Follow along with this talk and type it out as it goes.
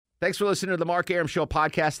Thanks for listening to the Mark Arum Show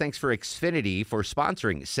podcast. Thanks for Xfinity for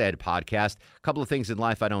sponsoring said podcast. A couple of things in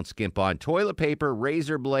life I don't skimp on. Toilet paper,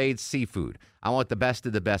 razor blades, seafood. I want the best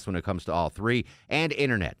of the best when it comes to all three. And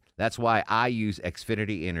internet. That's why I use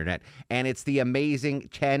Xfinity Internet. And it's the amazing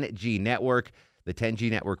 10G network. The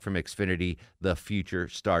 10G network from Xfinity. The future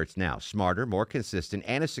starts now. Smarter, more consistent,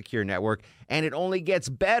 and a secure network. And it only gets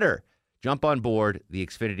better. Jump on board the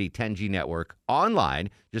Xfinity 10G network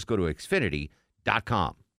online. Just go to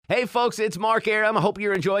Xfinity.com. Hey, folks, it's Mark Arum. I hope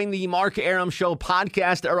you're enjoying the Mark Arum Show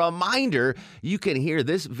podcast. A reminder, you can hear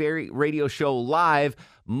this very radio show live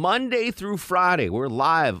Monday through Friday. We're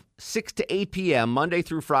live 6 to 8 p.m. Monday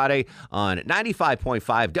through Friday on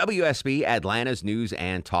 95.5 WSB, Atlanta's News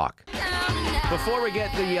and Talk. Before we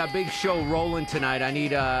get the big show rolling tonight, I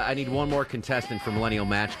need one more contestant for Millennial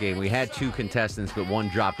Match Game. We had two contestants, but one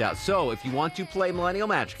dropped out. So if you want to play Millennial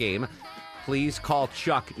Match Game, please call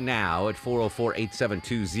Chuck now at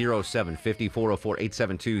 404-872-0750,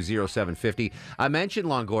 404-872-0750. I mentioned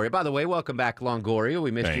Longoria. By the way, welcome back, Longoria. We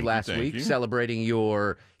missed you last week, celebrating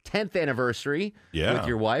your 10th anniversary with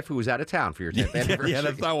your wife, who was out of town for your 10th anniversary. Yeah,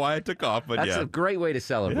 that's not why I took off, but that's a great way to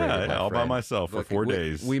celebrate. Yeah, all by myself for 4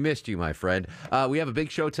 days. We missed you, my friend. We have a big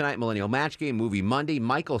show tonight, Millennial Match Game, Movie Monday.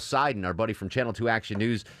 Michael Seiden, our buddy from Channel 2 Action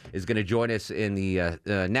News, is going to join us in the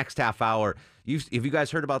next half hour. Have you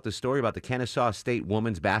guys heard about the story about the Kennesaw State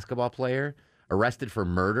women's basketball player arrested for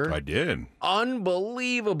murder? I did.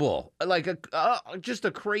 Unbelievable. Like, just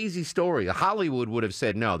a crazy story. Hollywood would have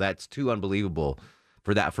said, no, that's too unbelievable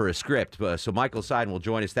for a script. So Michael Seiden will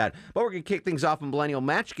join us that. But we're going to kick things off in Millennial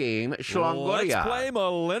Match Game. Shalongoria. Let's play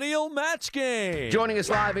Millennial Match Game. Joining us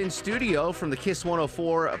live in studio from the KISS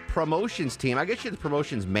 104 promotions team. I guess you're the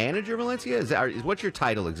promotions manager, Valencia? What's your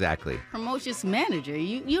title exactly? Promotions manager.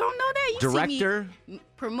 You don't know that? Director?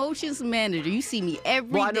 Promotions manager. You see me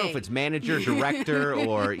every day. Well, I know if it's manager, director,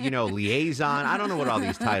 or, liaison. I don't know what all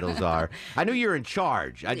these titles are. I knew you're in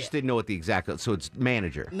charge. I just didn't know what the exact... So it's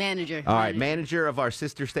manager. Manager. All right, manager of our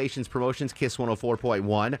sister station's promotions, KISS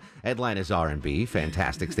 104.1, Atlanta's R&B.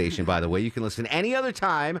 Fantastic station, by the way. You can listen any other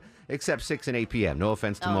time except 6 and 8 p.m. No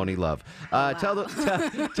offense to Moni Love. Wow. Tell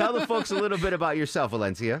the folks a little bit about yourself,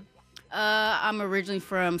 Valencia. I'm originally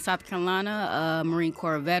from South Carolina, Marine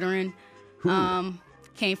Corps veteran.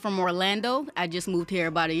 Came from Orlando. I just moved here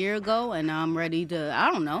about a year ago, and I'm ready to,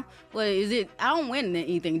 I don't know. What is it? I don't win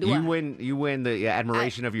anything, do I? You win the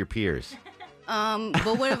admiration of your peers.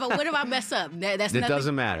 But what if I mess up? It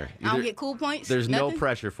doesn't matter. I don't get cool points? There's no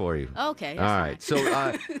pressure for you. Okay. All right.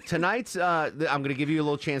 So tonight's, I'm going to give you a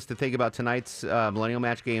little chance to think about tonight's Millennial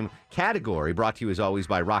Match Game category, brought to you as always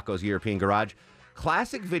by Rocco's European Garage.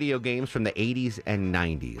 Classic video games from the 80s and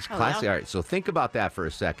 90s. Classic. All right, so think about that for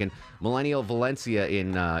a second. Millennial Valencia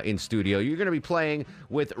in studio. You're going to be playing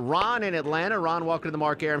with Ron in Atlanta. Ron, welcome to the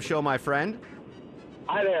Mark Arum Show, my friend.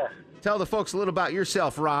 Hi there. Tell the folks a little about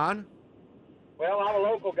yourself, Ron. Well, I'm a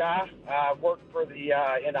local guy. I work for in the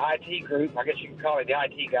IT group. I guess you can call me the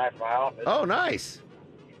IT guy for my office. Oh, nice.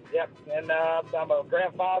 Yep, and I'm a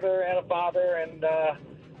grandfather and a father, and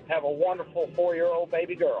have a wonderful 4-year-old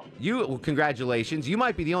baby girl. Congratulations. You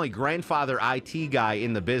might be the only grandfather IT guy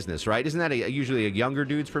in the business, right? Isn't that usually a younger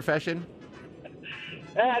dude's profession?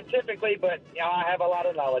 Typically, but I have a lot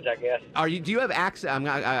of knowledge, I guess. Do you have access?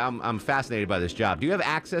 I'm fascinated by this job. Do you have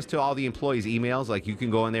access to all the employees' emails? Like you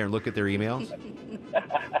can go in there and look at their emails?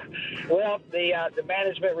 Well, the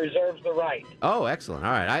management reserves the right. Oh, excellent.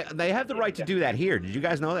 All right. They have the right to do that here. Did you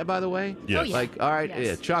guys know that, by the way? Yes. Oh, yeah. All right. Yes.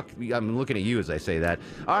 Yeah, Chuck, I'm looking at you as I say that.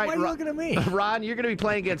 All right. Why are you looking at me? Ron, you're going to be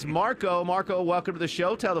playing against Marco. Marco, welcome to the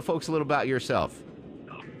show. Tell the folks a little about yourself.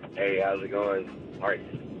 Hey, how's it going? All right.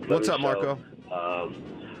 What's up, Marco?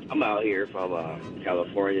 I'm out here from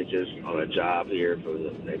California, just on a job here for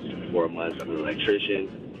the next 4 months. I'm an electrician,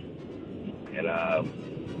 and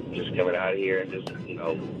just coming out here and just,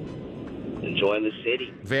 enjoying the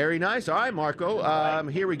city. Very nice. All right, Marco.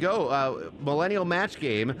 Here we go. Millennial Match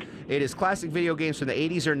Game. It is classic video games from the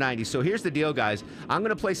 80s or 90s. So here's the deal, guys. I'm going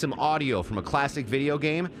to play some audio from a classic video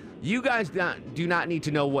game. You guys do not need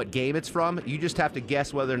to know what game it's from. You just have to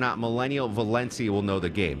guess whether or not Millennial Valencia will know the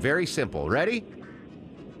game. Very simple. Ready?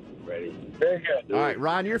 Ready. Very good. All right,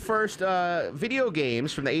 Ron, your first video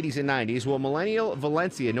games from the 80s and 90s. Will Millennial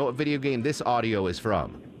Valencia know what video game this audio is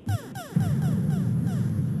from?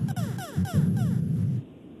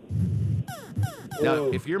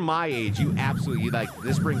 Now, if you're my age, you absolutely,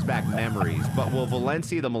 this brings back memories. But will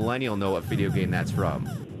Valencia, the millennial, know what video game that's from?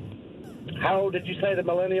 How old did you say the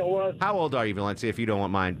millennial was? How old are you, Valencia, if you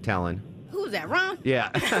don't mind telling? Who's that, Ron? Yeah.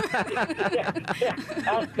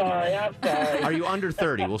 I'm sorry. Are you under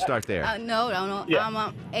 30? We'll start there. No. Yeah.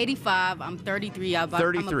 I'm 85. I'm 33. I'm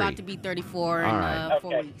 33. about to be 34 All in right.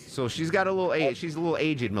 4 Okay. weeks. So she's got a little age. She's a little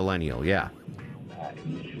aged millennial. Yeah.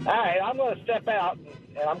 All right, I'm going to step out,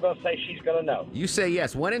 and I'm going to say she's going to know. You say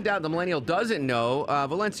yes. When in doubt, the millennial doesn't know.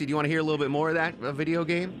 Valencia, do you want to hear a little bit more of that video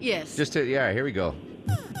game? Yes. Just to, yeah, here we go.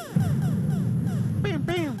 Bam,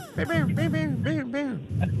 bam, bam, bam, bam, bam, bam.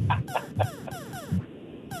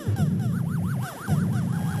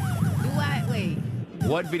 Wait.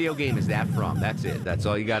 What video game is that from? That's it. That's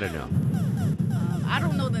all you got to know. I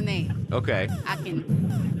don't know the name. Okay.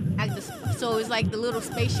 So it's like the little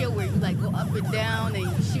spaceship where you like go up and down and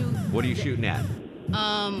you shoot. What are you shooting at?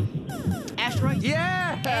 Asteroids.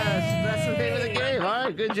 Yes! That's the name of the game. All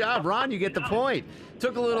right, good job. Ron, you get the point.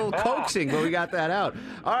 Took a little coaxing, but we got that out.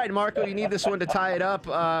 All right, Marco, you need this one to tie it up.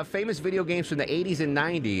 Famous video games from the 80s and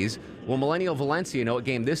 90s. Will Millennial Valencia know what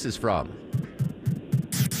game this is from?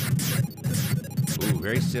 Ooh,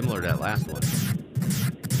 very similar to that last one.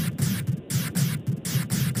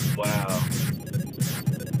 Wow.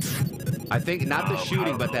 I think not the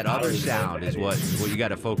shooting, but that other sound is what you got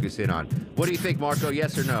to focus in on. What do you think, Marco?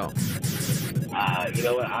 Yes or no? You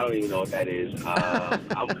know what? I don't even know what that is.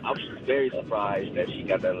 I'm very surprised that she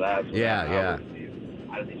got that last one. Yeah.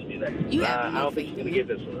 I don't think she did that. You have I don't think she's going to get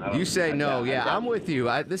this one. You say no. Yeah, I'm with you.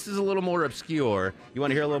 This is a little more obscure. You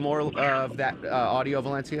want to hear a little more of that audio,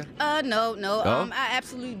 Valencia? No. Oh? I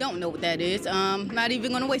absolutely don't know what that is. Not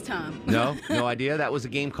even gonna waste time. No idea. That was a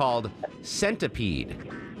game called Centipede.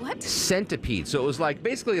 What? Centipede. So it was like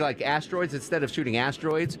basically like asteroids. Instead of shooting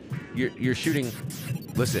asteroids, you're shooting.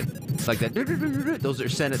 Listen, it's like that. Those are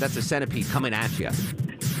that's a centipede coming at you.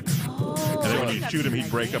 Oh. And then when you shoot him, he'd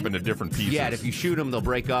break up into different pieces. Yeah, and if you shoot them, they'll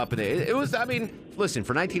break up. And it was, I mean, listen,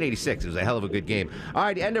 for 1986, it was a hell of a good game. All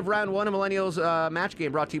right, end of round one of Millennials Match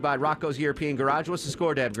Game brought to you by Rocco's European Garage. What's the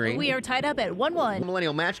score, Deb Green? We are tied up at 1-1.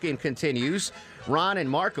 Millennial Match Game continues. Ron and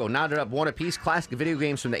Marco knotted up one apiece. Classic video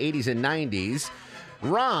games from the 80s and 90s.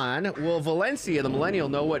 Ron, will Valencia, the Millennial,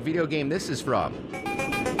 know what video game this is from?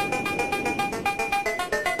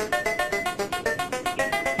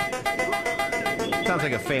 Sounds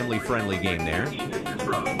like a family-friendly game there.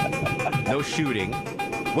 No shooting.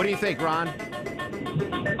 What do you think, Ron?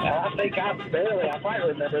 I think I might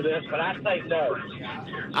remember this, but I say no.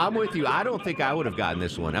 I'm with you. I don't think I would have gotten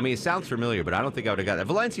this one. I mean, it sounds familiar, but I don't think I would have gotten that.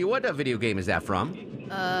 Valencia, what video game is that from?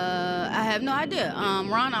 I have no idea.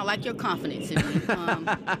 Ron, I like your confidence in me.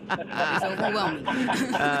 It's overwhelming.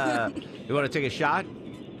 You want to take a shot?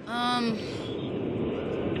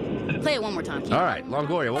 Play it one more time. All right,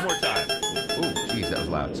 Longoria, one more time. Ooh, jeez, that was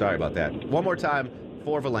loud. Sorry about that. One more time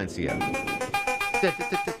for Valencia.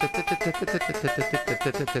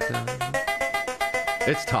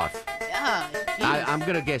 It's tough. I'm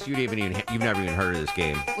gonna guess you've never even heard of this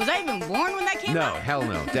game. Was I even born when that came No, out? hell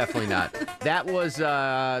no, definitely not. That was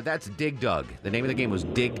that's Dig Dug. The name of the game was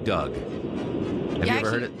Dig Dug. Have you ever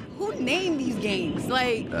heard it? Who named these games?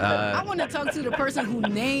 Like, I want to talk to the person who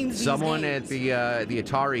names these Someone games. at the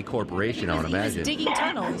Atari Corporation, I would He was imagine. digging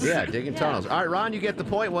tunnels. Yeah, digging tunnels. All right, Ron, you get the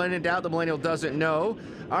point. When in doubt, the Millennial doesn't know.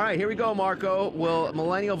 All right, here we go, Marco. Will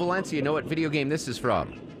Millennial Valencia know what video game this is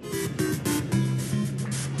from?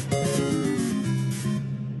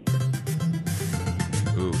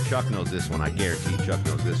 Ooh, Chuck knows this one. I guarantee Chuck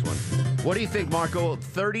knows this one. What do you think, Marco?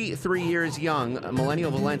 33 years young,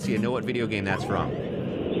 Millennial Valencia, know what video game that's from?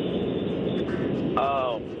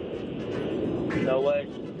 Oh, no way.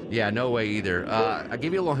 Yeah, no way either. I'll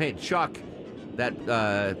give you a little hint. Chuck,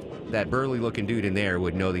 that burly-looking dude in there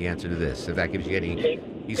would know the answer to this, if that gives you any.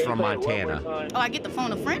 He's from Montana. Oh, I get to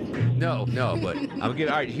phone a friend? No, but I'm giving.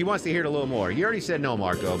 All right, he wants to hear it a little more. You already said no,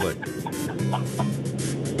 Marco, but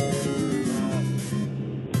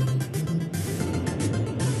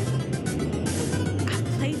I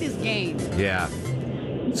played this game. yeah.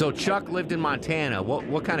 So Chuck lived in Montana.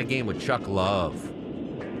 What kind of game would Chuck love?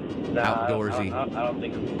 Outdoorsy. I don't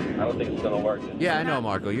think it's gonna work. Yeah, I know,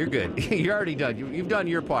 Marco. You're good. You're already done. You've done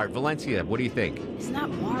your part. Valencia, what do you think? It's not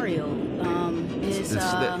Mario.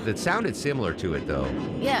 That sounded similar to it, though.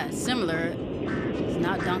 Yeah, similar. It's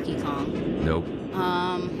not Donkey Kong. Nope.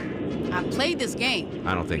 I played this game.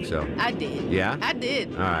 I don't think so. I did. Yeah? I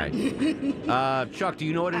did. All right. Chuck, do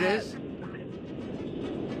you know what it is?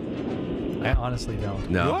 I honestly don't.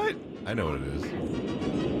 No. What? I know what it is.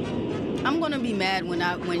 I'm gonna be mad when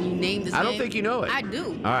you name this game. I don't think you know it. I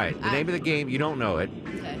do. All right. The name of the game, you don't know it.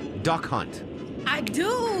 Okay. Duck Hunt. I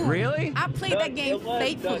do. Really? I played that game It was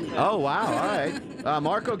faithfully. Duck Oh, wow. All right.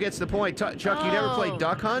 Marco gets the point. Chuck, you never played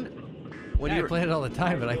Duck Hunt? when Yeah, you I played it all the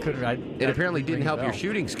time, but I couldn't. It apparently didn't help your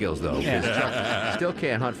shooting skills, though. Yeah. Chuck still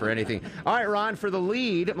can't hunt for anything. All right, Ron, for the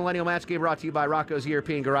lead, Millennial Match Game brought to you by Rocco's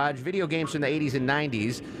European Garage. Video games from the 80s and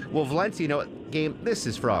 90s. Will Valencia know what game this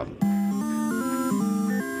is from?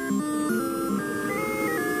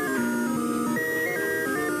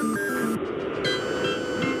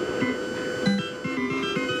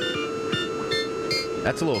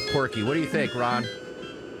 That's a little quirky. What do you think, Ron?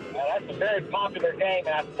 That's a very popular game,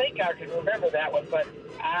 and I think I can remember that one, but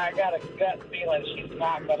I got a gut feeling she's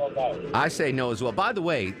not going to know. I say no as well. By the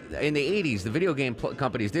way, in the 80s, the video game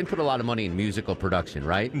companies didn't put a lot of money in musical production,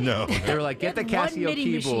 right? No. They were like, get the One Casio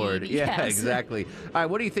MIDI keyboard. machine, Yeah, yes. exactly. All right,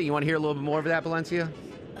 what do you think? You want to hear a little bit more of that, Valencia?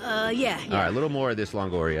 Yeah. All right, a little more of this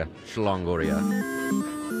Longoria. Shlongoria.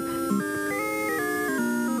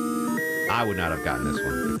 I would not have gotten this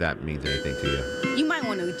one, if that means anything to you. You might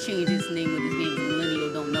want to change his name with his name.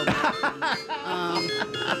 Millennial don't know.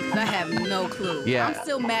 'Cause I have no clue. Yeah. I'm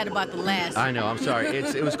still mad about the last. I know, I'm sorry.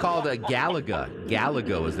 It was called Galaga.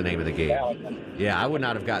 Galaga was the name of the game. Yeah, I would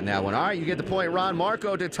not have gotten that one. All right, you get the point, Ron.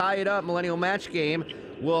 Marco, to tie it up, Millennial Match Game.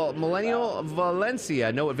 Will Millennial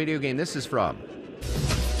Valencia know what video game this is from?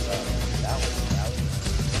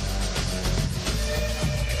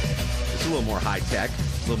 It's a little more high-tech,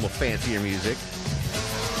 a little more fancier music.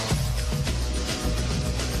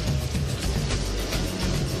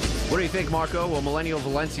 What do you think, Marco? Will Millennial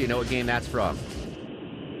Valencia know what game that's from?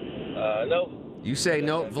 No. You say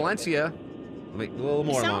no. Valencia. A little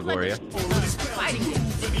more, Sounds like Longoria. a fighting game.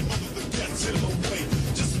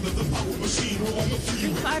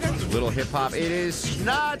 Street Fighter? Little hip-hop. It is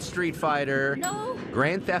not Street Fighter. No.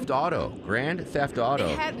 Grand Theft Auto. Grand Theft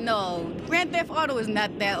Auto. No. Grand Theft Auto is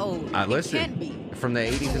not that old. Listen. It can't be. From the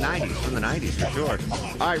 80s and 90s. From the 90s, for sure.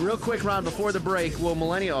 All right, real quick, Ron, before the break, will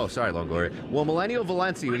Millennial... Oh, sorry, Longoria. Will Millennial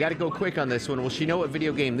Valencia, we got to go quick on this one. Will she know what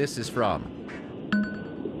video game this is from?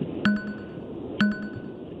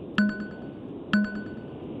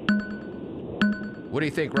 What do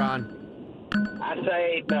you think, Ron? I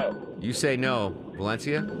say no. You say no.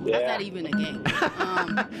 Valencia? That's not even a game.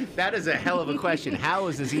 That is a hell of a question. How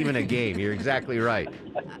is this even a game? You're exactly right.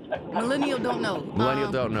 Millennial don't know.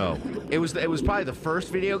 Millennial don't know. It was probably the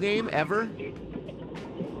first video game ever.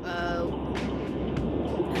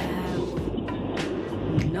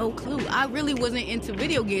 No clue. I really wasn't into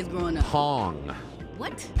video games growing up. Pong.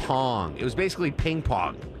 What? Pong. It was basically ping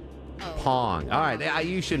pong. Pong. All right,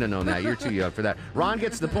 you shouldn't have known that. You're too young for that. Ron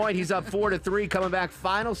gets the point. He's up 4-3. Coming back,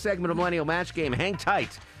 final segment of Millennial Match Game. Hang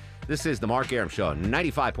tight. This is the Mark Arum Show,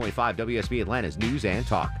 95.5 WSB Atlanta's News and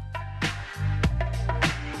Talk.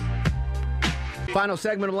 Final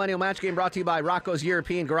segment of Millennial Match Game brought to you by Rocco's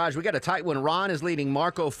European Garage. We got a tight one. Ron is leading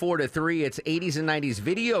Marco 4-3. It's 80s and 90s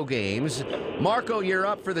video games. Marco, you're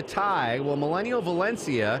up for the tie. Will Millennial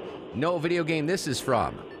Valencia know what video game this is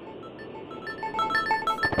from?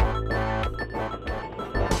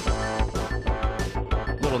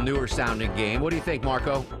 Little newer sounding game. What do you think,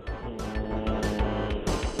 Marco?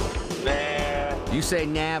 Nah. You say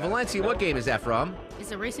nah. Valencia, what game is that from?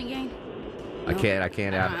 It's a racing game? I can't. I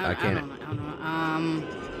don't know.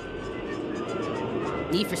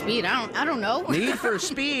 Need for Speed? I don't know. Need for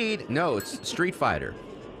Speed? No, it's Street Fighter.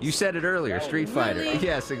 You said it earlier, Street Fighter. Really?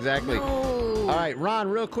 Yes, exactly. No. All right, Ron,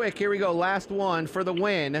 real quick, here we go. Last one for the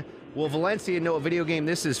win. Will Valencia know what video game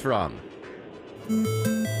this is from?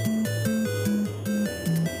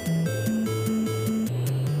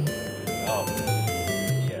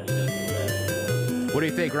 What do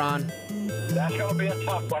you think, Ron? That's going to be a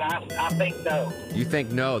tough one. I think no. You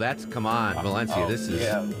think no? Come on, Valencia. This is.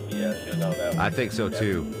 Yeah, she'll know that. I think so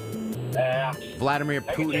too. Yeah. Vladimir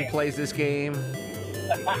Putin plays this game.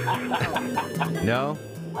 No?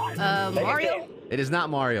 Mario? It is not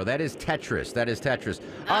Mario. That is Tetris.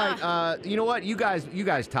 All right, you know what? You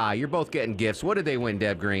guys tie. You're both getting gifts. What did they win,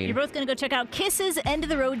 Deb Green? You're both going to go check out Kiss's End of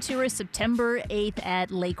the Road Tour September 8th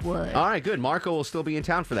at Lakewood. All right, good. Marco will still be in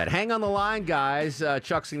town for that. Hang on the line, guys.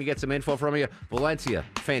 Chuck's going to get some info from you. Valencia,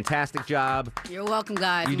 fantastic job. You're welcome,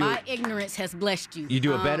 guys. You do My it- ignorance has blessed you. You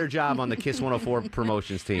do a better job on the Kiss 104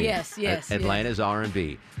 promotions team. Yes. Atlanta's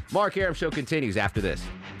R&B. Mark Arum Show continues after this.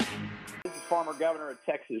 This is former governor of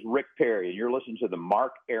Texas, Rick Perry, and you're listening to the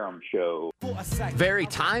Mark Arum Show. Very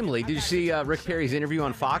timely. Did you see Rick Perry's interview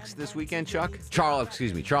on Fox this weekend, Chuck?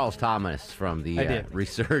 Charles Thomas from the I did.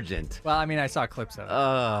 Resurgent. Well, I mean, I saw clips of it.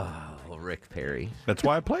 Oh, Rick Perry. That's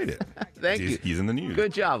why I played it. Thank you. He's in the news.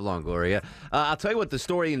 Good job, Longoria. I'll tell you what the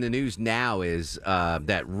story in the news now is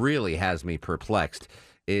that really has me perplexed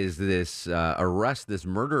is this arrest, this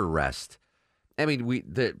murder arrest. I mean,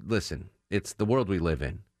 listen, it's the world we live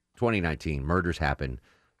in. 2019, murders happen.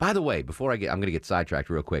 By the way, I'm going to get sidetracked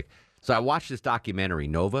real quick. So I watched this documentary,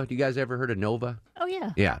 Nova. Do you guys ever heard of Nova? Oh,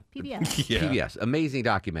 yeah. Yeah. PBS. Yeah. PBS. Amazing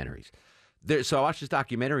documentaries. So I watched this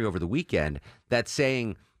documentary over the weekend that's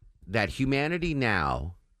saying that humanity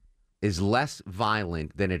now is less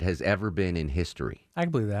violent than it has ever been in history. I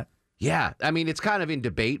can believe that. Yeah. I mean, it's kind of in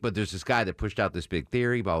debate, but there's this guy that pushed out this big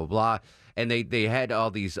theory, blah, blah, blah. And they had all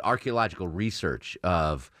these archaeological research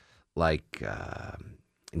of like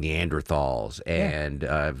Neanderthals and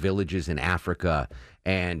villages in Africa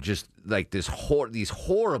and just like these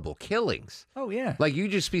horrible killings. Oh, yeah. Like you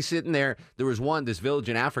just be sitting there. There was this village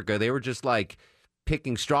in Africa. They were just like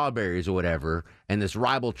picking strawberries or whatever. And this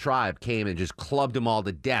rival tribe came and just clubbed them all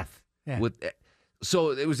to death. Yeah.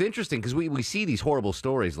 So it was interesting because we see these horrible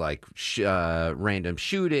stories like random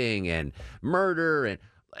shooting and murder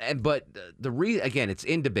but again, it's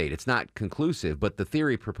in debate. It's not conclusive. But the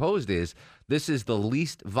theory proposed is this is the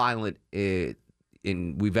least violent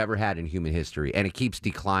we've ever had in human history, and it keeps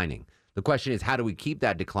declining. The question is, how do we keep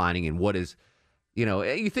that declining? And what is,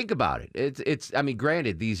 you think about it. It's. I mean,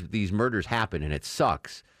 granted, these murders happen and it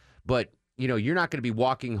sucks, but you're not going to be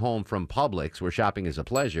walking home from Publix, where shopping is a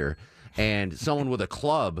pleasure, and someone with a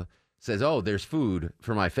club says, "Oh, there's food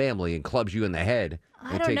for my family," and clubs you in the head.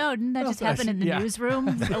 I don't know. Didn't that just happen in the newsroom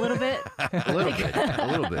a little bit? A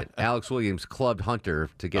little bit. Alex Williams clubbed Hunter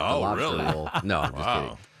to get the lobster roll. No, I'm just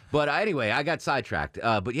kidding. But anyway, I got sidetracked.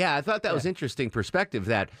 But yeah, I thought that was interesting perspective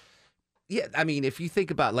that, I mean, if you think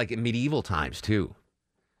about like in medieval times too,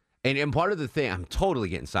 and part of the thing, I'm totally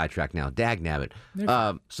getting sidetracked now, dagnabbit.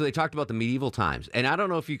 So they talked about the medieval times. And I don't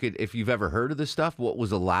know if you've ever heard of this stuff, what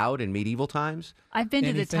was allowed in medieval times. I've been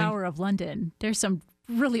to the Tower of London. There's some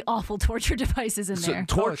really awful torture devices in there.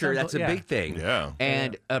 Torture, that's a big thing. Yeah.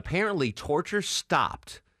 And apparently torture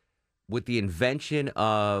stopped with the invention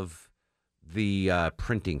of the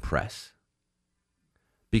printing press,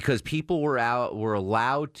 because people were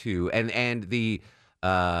allowed to, and the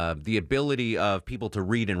ability of people to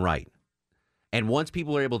read and write. And once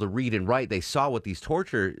people were able to read and write, they saw what these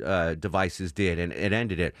torture devices did, and it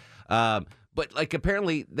ended it. But like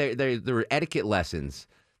apparently there were etiquette lessons,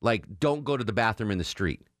 like don't go to the bathroom in the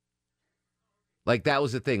street. Like that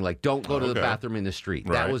was the thing. Like don't go to the bathroom in the street.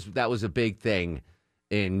 Right. That was a big thing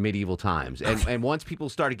in medieval times. And once people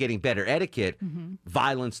started getting better etiquette,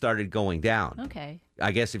 violence started going down. Okay.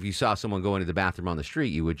 I guess if you saw someone going to the bathroom on the street,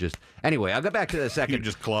 you would just... Anyway, I'll get back to that in a second. You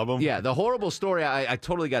just club them? Yeah, the horrible story, I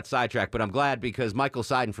totally got sidetracked, but I'm glad because Michael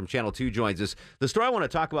Seiden from Channel 2 joins us. The story I want to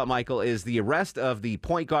talk about, Michael, is the arrest of the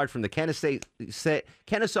point guard from the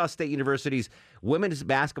Kennesaw State University's women's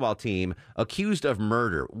basketball team accused of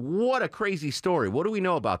murder. What a crazy story. What do we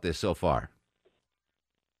know about this so far?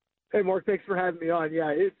 Hey, Mark, thanks for having me on.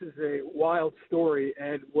 Yeah, this is a wild story,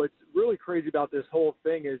 and what's really crazy about this whole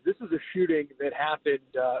thing is this is a shooting that happened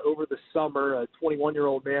over the summer. A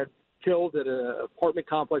 21-year-old man killed at an apartment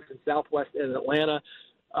complex in southwest Atlanta.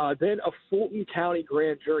 Then a Fulton County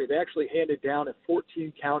grand jury, they actually handed down a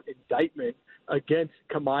 14-count indictment against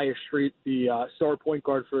Kamaya Street, the star point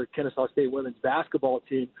guard for Kennesaw State women's basketball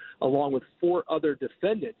team, along with 4 other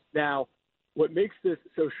defendants. Now, what makes this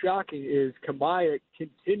so shocking is Kamaya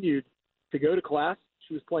continued to go to class.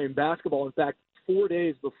 She was playing basketball. In fact, 4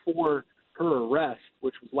 days before her arrest,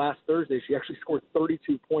 which was last Thursday, she actually scored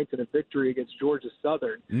 32 points in a victory against Georgia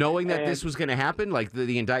Southern. Knowing that this was going to happen? Like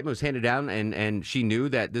the indictment was handed down and she knew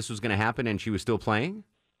that this was going to happen and she was still playing?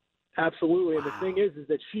 Absolutely. And the thing is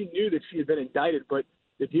that she knew that she had been indicted, but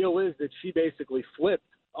the deal is that she basically flipped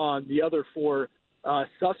on the other 4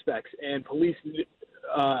 suspects, and police,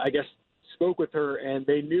 I guess, spoke with her, and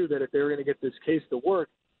they knew that if they were going to get this case to work,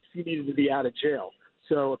 she needed to be out of jail.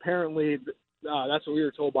 So apparently that's what we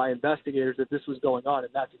were told by investigators, that this was going on,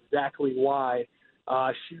 and that's exactly why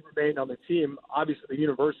she remained on the team. Obviously, the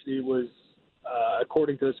university was,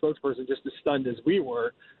 according to the spokesperson, just as stunned as we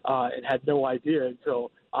were and had no idea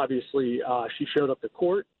until, obviously, she showed up to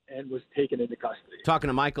court and was taken into custody. Talking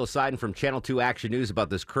to Michael Seiden from Channel 2 Action News about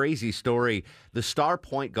this crazy story. The star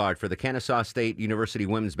point guard for the Kennesaw State University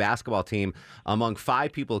women's basketball team among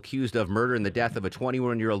 5 people accused of murder and the death of a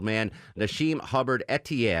 21-year-old man, Nashim Hubbard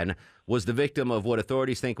Etienne, was the victim of what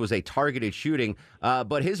authorities think was a targeted shooting.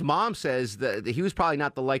 But his mom says that he was probably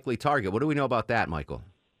not the likely target. What do we know about that, Michael?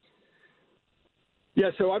 Yeah,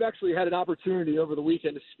 so I've actually had an opportunity over the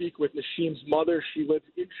weekend to speak with Nashim's mother. She lives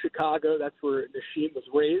in Chicago. That's where Nashim was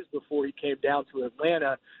raised before he came down to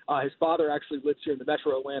Atlanta. His father actually lives here in the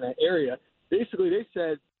metro Atlanta area. Basically, they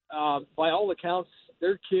said, by all accounts,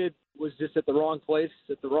 their kid was just at the wrong place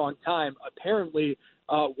at the wrong time. Apparently,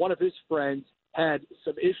 one of his friends had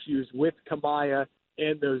some issues with Kamaya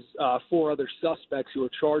and those 4 other suspects who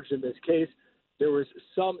were charged in this case. there was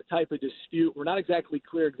some type of dispute. We're not exactly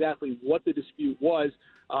clear exactly what the dispute was,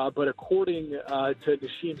 but according to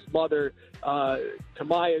Nasheem's mother,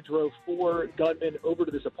 Kamaya drove 4 gunmen over to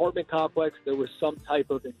this apartment complex. There was some type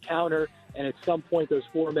of encounter, and at some point those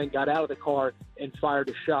 4 men got out of the car and fired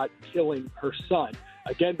a shot, killing her son.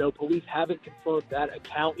 Again, though, police haven't confirmed that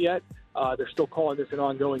account yet. They're still calling this an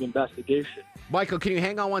ongoing investigation. Michael, can you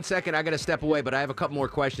hang on one second? I got to step away, but I have a couple more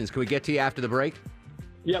questions. Can we get to you after the break?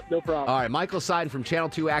 Yep, no problem. All right, Michael Seiden from Channel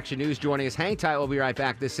 2 Action News joining us. Hang tight. We'll be right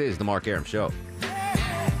back. This is The Mark Arum Show.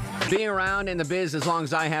 Being around in the biz as long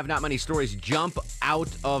as I have, not many stories jump out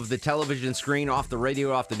of the television screen, off the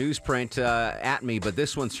radio, off the newsprint at me, but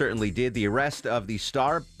this one certainly did. The arrest of the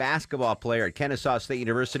star basketball player at Kennesaw State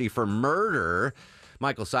University for murder.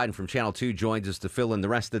 Michael Seiden from Channel 2 joins us to fill in the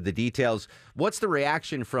rest of the details. What's the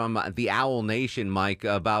reaction from the Owl Nation, Mike,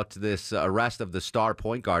 about this arrest of the star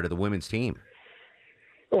point guard of the women's team?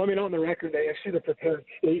 Well, I mean, on the record, they issued a prepared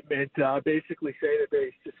statement basically saying that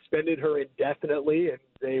they suspended her indefinitely and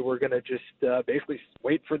they were going to just basically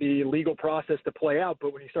wait for the legal process to play out.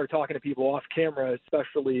 But when you start talking to people off camera,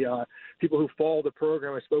 especially people who follow the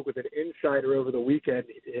program, I spoke with an insider over the weekend,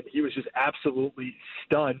 and he was just absolutely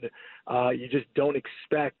stunned. You just don't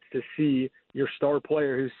expect to see your star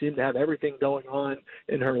player who seemed to have everything going on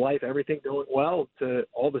in her life, everything going well, to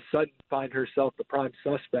all of a sudden find herself the prime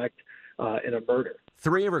suspect in a murder.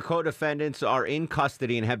 3 of her co-defendants are in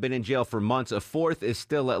custody and have been in jail for months. A 4th is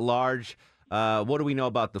still at large. What do we know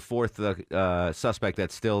about the 4th suspect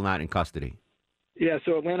that's still not in custody? Yeah,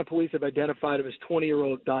 so Atlanta police have identified him as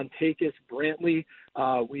 20-year-old Dontakis Brantley.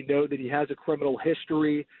 We know that he has a criminal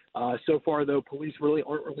history. So far, though, police really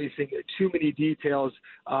aren't releasing too many details.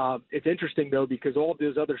 It's interesting, though, because all of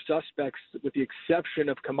those other suspects, with the exception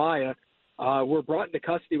of Kamaya, were brought into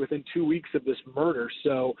custody within 2 weeks of this murder.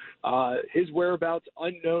 So his whereabouts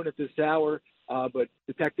unknown at this hour, but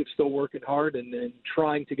detectives still working hard and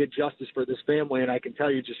trying to get justice for this family. And I can tell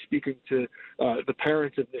you, just speaking to the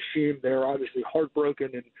parents of Nasheem, they're obviously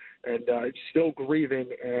heartbroken and still grieving.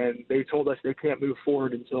 And they told us they can't move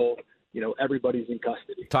forward until everybody's in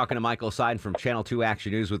custody. Talking to Michael Seiden from Channel 2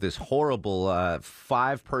 Action News with this horrible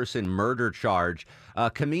 5-person murder charge.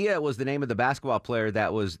 Kamia was the name of the basketball player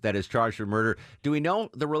that is charged for murder. Do we know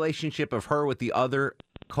the relationship of her with the other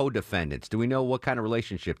co-defendants? Do we know what kind of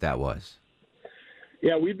relationship that was?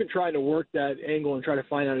 Yeah, we've been trying to work that angle and try to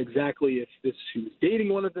find out exactly if she was dating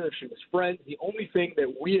one of them, if she was friends. The only thing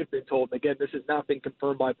that we have been told, and again, this has not been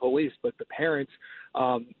confirmed by police, but the parents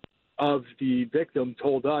of the victim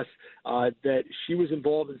told us that she was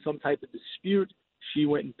involved in some type of dispute. She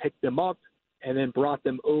went and picked them up and then brought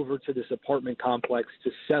them over to this apartment complex to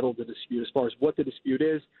settle the dispute. As far as what the dispute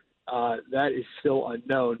is, that is still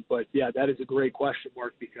unknown. But, yeah, that is a great question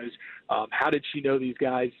mark because how did she know these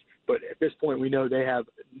guys? But at this point, we know they have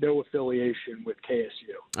no affiliation with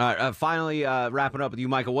KSU. All right. Finally, wrapping up with you,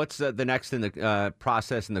 Michael, what's the next in the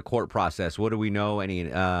process, in the court process? What do we know?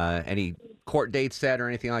 Any court dates set or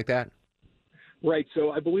anything like that? Right.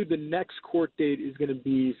 So I believe the next court date is going to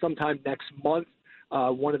be sometime next month.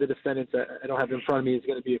 One of the defendants, I don't have it in front of me, is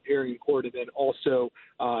going to be appearing in court. And then also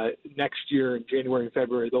next year in January and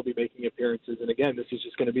February, they'll be making appearances. And again, this is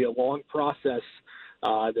just going to be a long process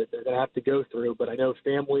that they're going to have to go through. But I know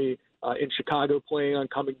family in Chicago planning on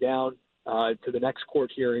coming down to the next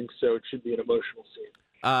court hearing, so it should be an emotional scene.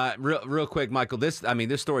 Real quick, Michael. This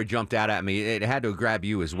story jumped out at me. It had to grab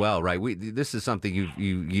you as well, right? This is something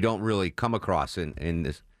you don't really come across in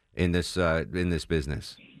this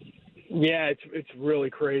business. Yeah, it's really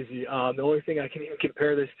crazy. The only thing I can even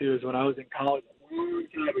compare this to is when I was in college a long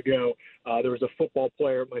time ago. There was a football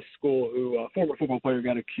player at my school a former football player,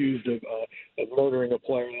 got accused of murdering a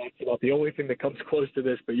player. That's about the only thing that comes close to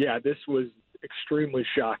this. But yeah, this was extremely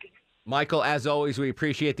shocking. Michael, as always, we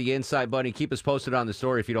appreciate the insight, buddy. Keep us posted on the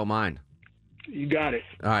story if you don't mind. You got it.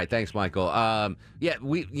 All right, thanks, Michael. Yeah,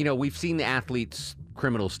 we've seen the athlete's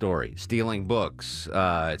criminal story: stealing books,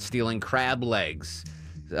 stealing crab legs,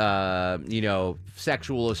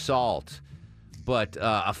 sexual assault. But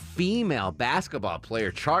a female basketball player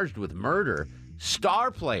charged with murder, star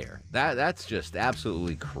player, that's just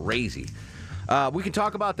absolutely crazy. We can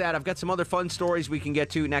talk about that. I've got some other fun stories we can get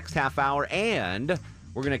to next half hour, and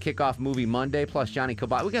we're going to kick off Movie Monday, plus Johnny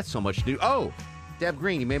Cabot. We got so much to do. Oh, Deb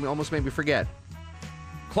Green, you almost made me forget.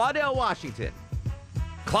 Claudell Washington,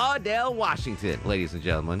 ladies and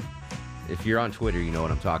gentlemen. If you're on Twitter, you know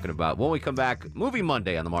what I'm talking about. When we come back, Movie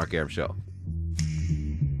Monday on The Mark Arum Show.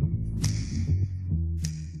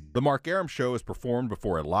 The Mark Arum Show is performed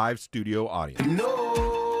before a live studio audience.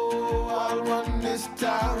 No, I want this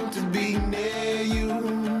town to be near you.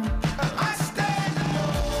 I stand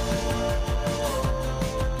alone.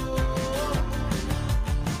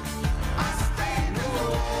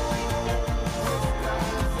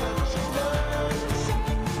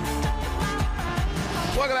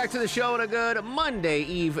 to the show and a good Monday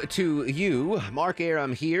Eve to you. Mark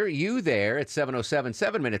Arum here, you there at 7:07,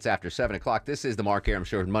 7 minutes after 7 o'clock. This is the Mark Arum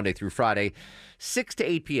Show Monday through Friday, 6 to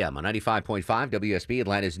 8 p.m. on 95.5 WSB,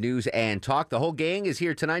 Atlanta's News and Talk. The whole gang is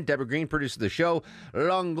here tonight. Deborah Green produces the show.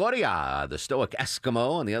 Longoria, the stoic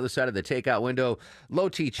Eskimo. On the other side of the takeout window, Low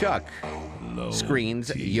T Chuck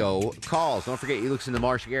screens yo calls. Don't forget, you listen to the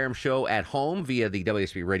Mark Arum Show at home via the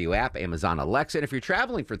WSB radio app, Amazon Alexa. And if you're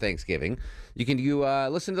traveling for Thanksgiving, you can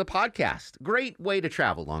listen to the podcast. Great way to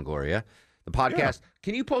travel, Longoria. The podcast. Yeah.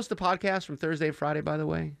 Can you post the podcast from Thursday and Friday, by the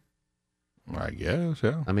way? I guess,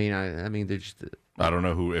 yeah. I mean, they're just... I don't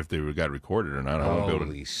know if they got recorded or not.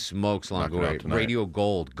 Holy smokes, Longoria. Radio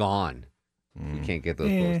Gold, gone. You can't get those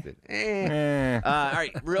posted. All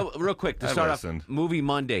right, real quick, to start off, Movie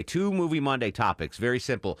Monday. 2 Movie Monday topics. Very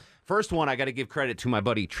simple. First one, I got to give credit to my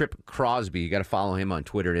buddy Trip Crosby. You got to follow him on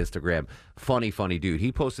Twitter and Instagram. Funny dude.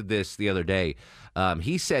 He posted this the other day.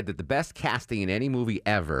 He said that the best casting in any movie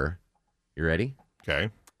ever, you ready? Okay.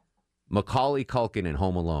 Macaulay Culkin in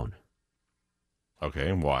Home Alone. Okay,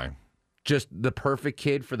 and why? Just the perfect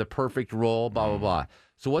kid for the perfect role, blah, blah, blah.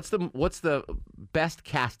 So what's the best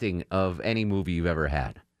casting of any movie you've ever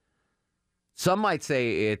had? Some might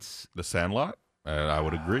say it's... The Sandlot? I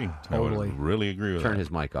would agree. Totally. I would really agree with that. Turn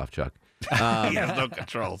his mic off, Chuck. He has no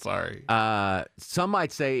control, sorry. Some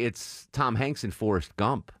might say it's Tom Hanks and Forrest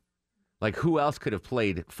Gump. Like, who else could have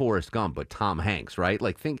played Forrest Gump but Tom Hanks, right?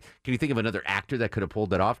 Like, can you think of another actor that could have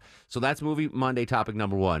pulled that off? So that's Movie Monday topic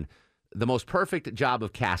number 1. The most perfect job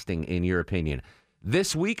of casting, in your opinion.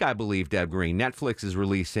 This week, I believe, Deb Green, Netflix is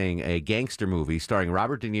releasing a gangster movie starring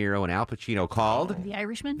Robert De Niro and Al Pacino called The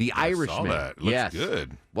Irishman. The Irishman. I saw that. Looks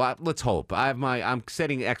good. Well, let's hope. I'm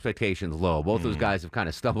setting expectations low. Both those guys have kind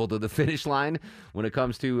of stumbled to the finish line when it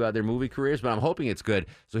comes to their movie careers, but I'm hoping it's good.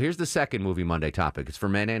 So here's the second Movie Monday topic. It's for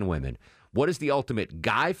men and women. What is the ultimate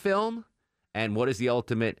guy film, and what is the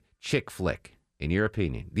ultimate chick flick, in your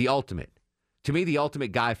opinion? The ultimate. To me, the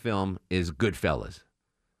ultimate guy film is Goodfellas.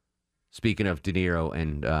 Speaking of De Niro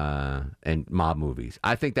and mob movies,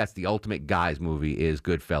 I think that's the ultimate guys movie is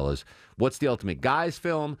Goodfellas. What's the ultimate guys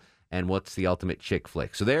film, and what's the ultimate chick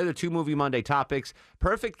flick? So there are the 2 Movie Monday topics.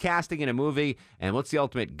 Perfect casting in a movie, and what's the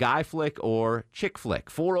ultimate guy flick or chick flick?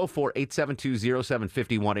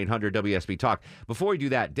 404-872-0750, 1-800-WSB Talk. Before we do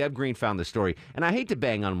that, Deb Green found this story, and I hate to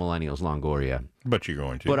bang on millennials, Longoria. But you're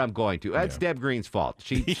going to. But I'm going to. That's Deb Green's fault.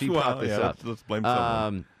 She brought this up. Let's blame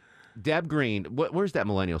someone. Deb Green, where's that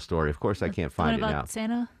millennial story? Of course, I can't find it now. About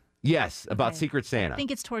Santa? Yes, about Secret Santa. I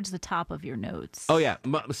think it's towards the top of your notes. Oh, yeah.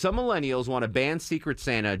 Some millennials want to ban Secret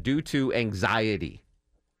Santa due to anxiety.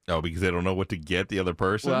 Oh, because they don't know what to get the other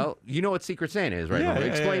person? Well, you know what Secret Santa is, right?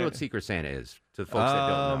 Explain what Secret Santa is to the folks that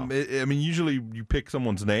don't know. I mean, usually you pick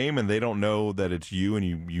someone's name and they don't know that it's you, and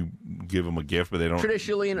you give them a gift, but they don't.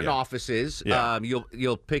 Traditionally, in an offices,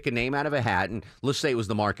 you'll pick a name out of a hat, and let's say it was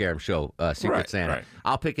the Mark Arum Show, Secret Santa. Right.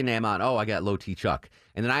 I'll pick a name out. Oh, I got Low T Chuck,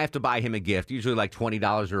 and then I have to buy him a gift, usually like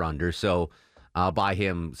 $20 or under. So I'll buy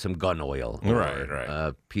him some gun oil, or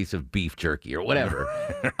a piece of beef jerky, or whatever.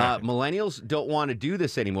 Millennials don't want to do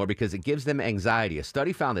this anymore because it gives them anxiety. A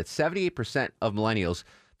study found that 78% of millennials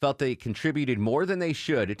felt they contributed more than they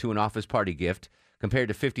should to an office party gift, compared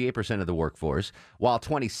to 58% of the workforce, while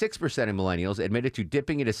 26% of millennials admitted to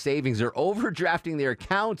dipping into savings or overdrafting their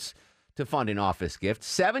accounts to fund an office gift.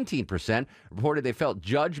 17% reported they felt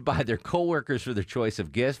judged by their coworkers for their choice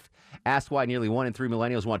of gift. Asked why nearly 1 in 3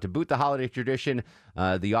 millennials want to boot the holiday tradition,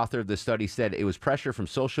 the author of the study said it was pressure from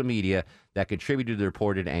social media that contributed to the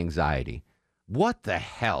reported anxiety. What the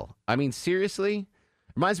hell? I mean, seriously?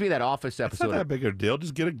 Reminds me of that Office episode. It's not that big of a deal.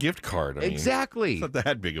 Just get a gift card. Exactly. It's not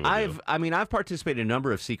that big of a deal. I've participated in a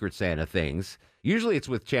number of Secret Santa things. Usually it's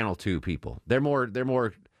with Channel 2 people. They're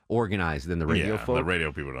more organized than the radio folk. The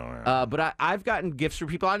radio people don't have. But I've gotten gifts for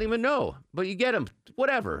people I don't even know. But you get them,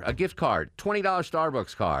 whatever, a gift card, $20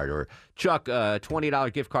 Starbucks card, or Chuck,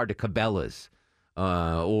 $20 gift card to Cabela's.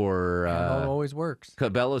 Always works.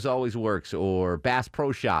 Cabela's always works, or Bass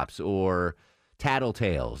Pro Shops, or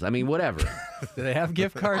Tattletales. I mean, whatever. Do they have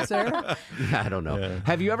gift cards there? I don't know. Yeah.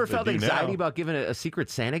 Have you ever felt anxiety about giving a Secret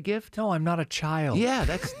Santa gift? No, I'm not a child. Yeah,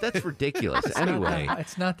 that's ridiculous. Anyway.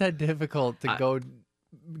 It's not that difficult to go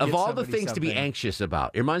of all the things to be anxious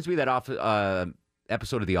about. It reminds me of that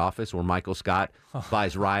episode of The Office where Michael Scott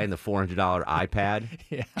buys Ryan the $400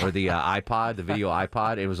 iPad or the iPod, the video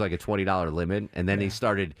iPod. It was like a $20 limit. And then they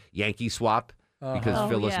started Yankee Swap. Because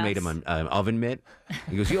Phyllis made him an oven mitt.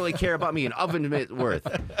 He goes, you only care about me an oven mitt worth.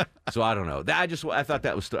 So I don't know. I thought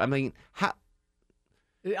that was. I mean, how?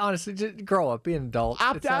 Honestly, just grow up, be an adult.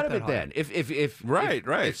 Opt out of it then. If Right.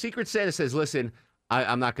 If Secret Santa says, listen,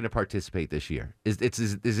 I'm not going to participate this year. Is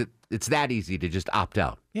it's that easy to just opt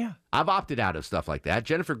out? Yeah. I've opted out of stuff like that.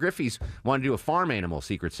 Jennifer Griffey's wanted to do a farm animal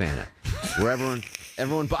Secret Santa, where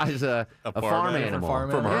everyone buys a farm animal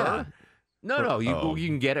from her. Yeah. No, you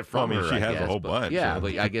can get it from her. She has guess, a whole but, bunch. Yeah,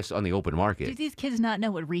 but I guess on the open Do market. these kids not know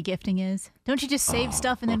what regifting is? Don't you just save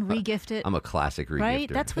stuff and then regift it? I'm a classic regifter. Right?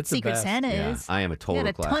 That's what It's the Secret best, Santa yeah. is. I am a We total got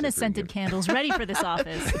a classic ton of scented regifter. candles ready for this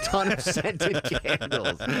office. A ton of scented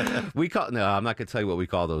candles. I'm not going to tell you what we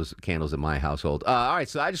call those candles in my household. All right,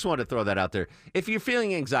 so I just wanted to throw that out there. If you're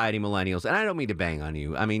feeling anxiety, millennials, and I don't mean to bang on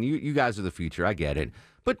you. I mean, you guys are the future. I get it.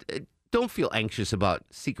 But don't feel anxious about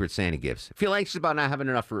Secret Santa gifts. Feel anxious about not having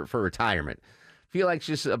enough for retirement. Feel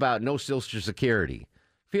anxious about no Social Security.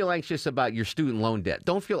 Feel anxious about your student loan debt.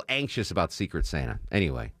 Don't feel anxious about Secret Santa.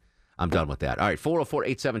 Anyway, I'm done with that. All right,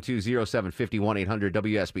 404-872-0750,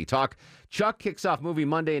 1-800-WSB Talk. Chuck kicks off Movie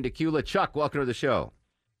Monday in Tequila. Chuck, welcome to the show.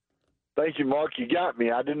 Thank you, Mark. You got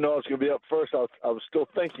me. I didn't know I was going to be up first. I was still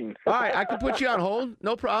thinking. All right, I can put you on hold.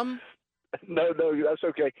 No problem. No, that's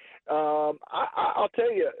okay. I'll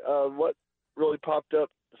tell you what really popped up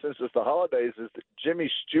since it's the holidays is that Jimmy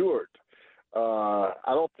Stewart. I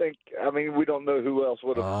don't think. I mean, we don't know who else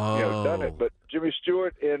would have done it, but Jimmy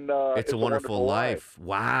Stewart in It's a Wonderful Life.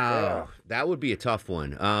 Wow, Yeah. that would be a tough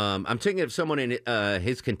one. I'm thinking of someone in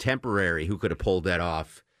his contemporary who could have pulled that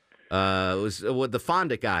off. It was the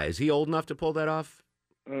Fonda guy. Is he old enough to pull that off?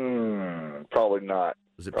 Probably not.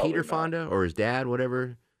 Was it Probably Peter not. Fonda or his dad?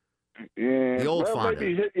 Whatever. Yeah, The old well, Fonda.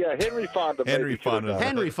 Maybe, Henry Fonda. Henry Fonda.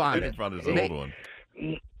 Henry Fonda. Henry Fonda's an old one.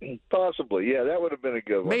 Possibly, yeah, that would have been a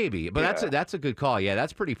good one. Maybe, but Yeah. that's a good call. Yeah,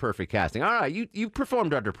 that's pretty perfect casting. All right, you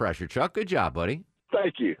performed under pressure, Chuck. Good job, buddy.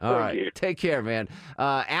 Thank you. All Thank right, you. take care, man.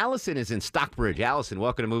 Allison is in Stockbridge. Allison,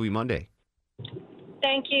 welcome to Movie Monday.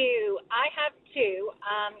 Thank you. I have two.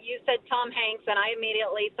 You said Tom Hanks, and I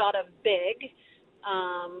immediately thought of Big.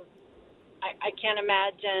 I can't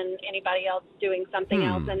imagine anybody else doing something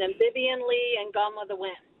else. And then Vivian Lee and Gone with the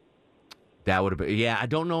Wind. That would have been. Yeah, I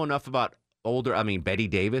don't know enough about older. I mean, Betty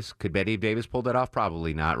Davis. Could Betty Davis pull that off?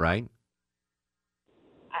 Probably not. Right?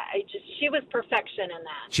 She was perfection in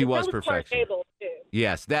that. She was So Clark perfection. Gable too.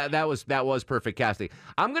 Yes, that was perfect casting.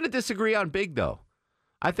 I'm going to disagree on Big though.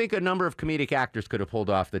 I think a number of comedic actors could have pulled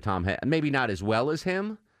off the Tom Hanks. Maybe not as well as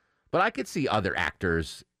him, but I could see other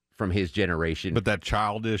actors from his generation. But that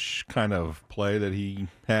childish kind of play that he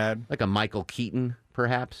had, like a Michael Keaton,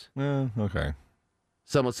 perhaps. Okay.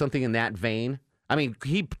 Something in that vein. I mean,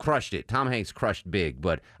 he crushed it. Tom Hanks crushed Big,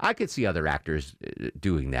 but I could see other actors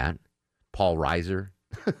doing that. Paul Reiser.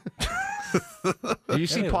 Did you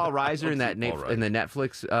see Paul Reiser in that in the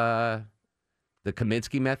Netflix, the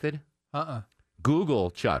Kaminsky Method?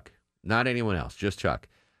 Google Chuck, not anyone else, just Chuck.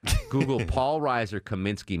 Google Paul Reiser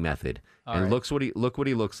Kaminsky Method, and look what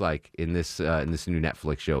he looks like in this new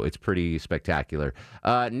Netflix show. It's pretty spectacular.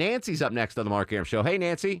 Nancy's up next on the Mark Arum Show. Hey,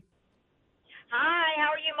 Nancy. Hi, how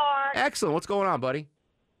are you, Mark? Excellent. What's going on, buddy?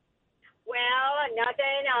 Well, nothing.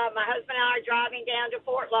 My husband and I are driving down to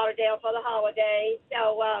Fort Lauderdale for the holidays.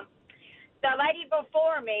 So the lady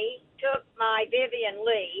before me took my Vivian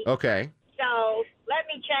Lee. Okay. So let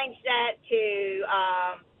me change that to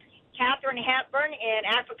Katharine Hepburn in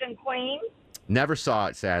African Queen. Never saw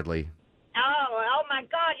it, sadly. Oh my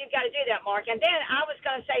God, you've got to do that, Mark. And then I was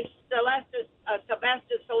going to say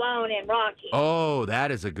Sylvester Stallone in Rocky. Oh,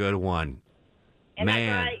 that is a good one. Isn't Man.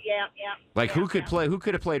 that right? Yeah. Like yeah, who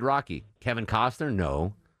could have played Rocky? Kevin Costner?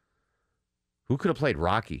 No. Who could have played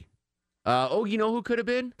Rocky? You know who could have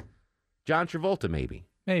been? John Travolta, maybe.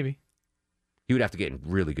 Maybe. He would have to get in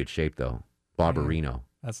really good shape though. Barbarino.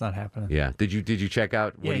 That's not happening. Yeah. Did you check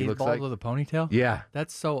out what Yeah, he he's looks bald like? with a ponytail. Yeah.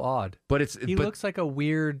 That's so odd. But he looks like a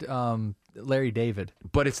weird Larry David.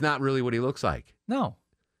 But it's not really what he looks like. No.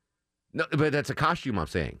 No, but that's a costume I'm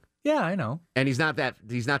saying. Yeah, I know. And he's not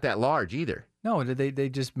that large either. No, they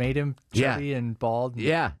just made him Yeah. chubby and bald?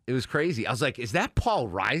 Yeah, it was crazy. I was like, is that Paul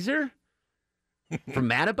Reiser from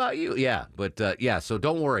Mad About You? Yeah, but so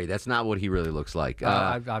don't worry. That's not what he really looks like.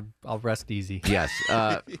 I'll rest easy. Yes.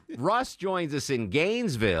 Russ joins us in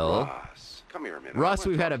Gainesville. Russ, come here a minute. Russ,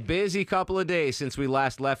 we've had a busy couple of days since we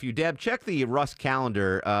last left you. Deb, check the Russ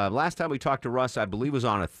calendar. Last time we talked to Russ, I believe, was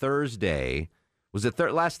on a Thursday. Was it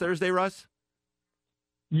last Thursday, Russ?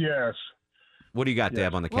 Yes. What do you got,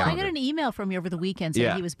 Deb, on the Well, I calendar? got an email from you over the weekend saying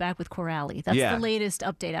Yeah. he was back with Corrali. That's Yeah. the latest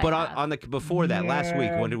update I But have. on the before that, last week,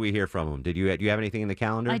 when did we hear from him? Do you have anything in the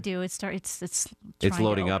calendar? I do. It's It's trying to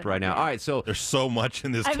loading up open right now. All right, so there's so much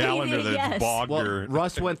in this I mean, calendar that's yes. bogged well, your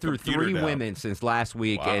Russ went through computer 3 down. women since last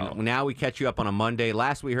week, Wow. and now we catch you up on a Monday.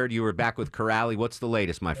 Last we heard you were back with Corrali. What's the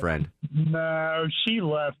latest, my friend? No, she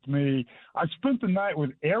left me. I spent the night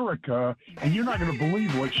with Erica, and you're not going to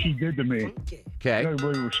believe what she did to me. Okay. You're not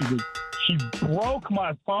gonna believe what she did. She broke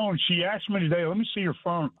my phone. She asked me today, let me see your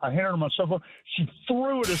phone. I handed her my cell phone. She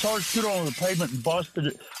threw it as hard as she could on the pavement and busted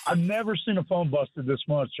it. I've never seen a phone busted this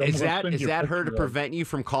much. I'm Is gonna that send is you a that her picture to of it. prevent you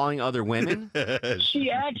from calling other women?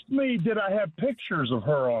 She asked me, did I have pictures of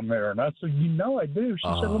her on there? And I said, I do. She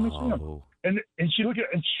said, let me see them. Oh. And she looked at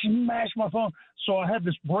and she smashed my phone. So I have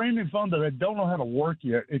this brand new phone that I don't know how to work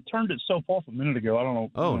yet. It turned itself off a minute ago. I don't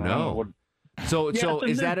know. Oh, I don't know no. what- So Yeah, so it's a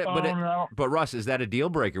is new that it? phone, But Russ, is that a deal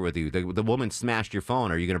breaker with you? The woman smashed your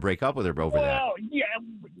phone. Are you going to break up with her over that? Well, yeah.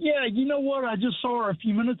 You know what? I just saw her a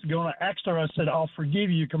few minutes ago, and I asked her. I said, "I'll forgive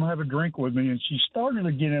you. Come have a drink with me." And she started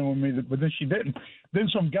to get in with me, but then she didn't. Then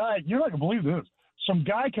some guy, you're not gonna believe this. Some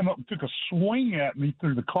guy came up and took a swing at me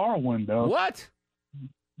through the car window. What?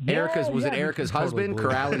 Yeah, Was it yeah. Erica's husband,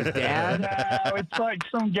 Corrali's dad? No, it's like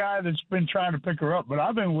some guy that's been trying to pick her up, but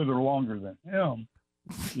I've been with her longer than him.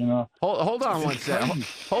 You know. Hold on one second.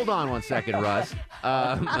 Hold on one second, Russ.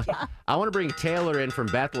 I want to bring Taylor in from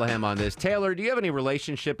Bethlehem on this. Taylor, do you have any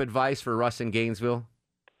relationship advice for Russ in Gainesville?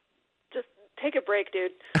 Just take a break,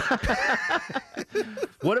 dude.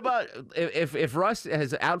 What about if Russ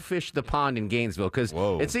has outfished the pond in Gainesville? Because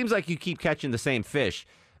it seems like you keep catching the same fish.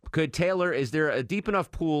 Could Taylor, is there a deep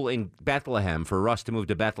enough pool in Bethlehem for Russ to move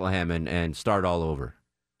to Bethlehem and start all over?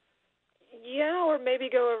 Yeah, or maybe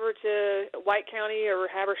go over to White County or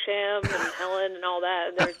Habersham and Helen and all that.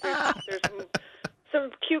 There's some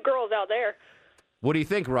cute girls out there. What do you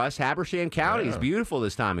think, Russ? Habersham County is beautiful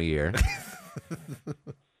this time of year.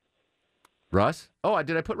 Russ? Oh,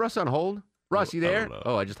 did I put Russ on hold? Russ, you there?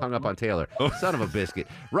 Oh, I just hung up on Taylor. Son of a biscuit.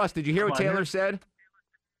 Russ, did you hear what Come on, Taylor said?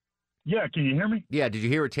 Yeah, can you hear me? Yeah, did you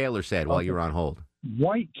hear what Taylor said while you were on hold?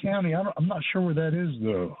 White County. I'm not sure where that is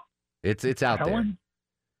though. It's out there. Helen?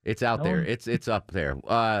 It's out there. Helen? It's up there.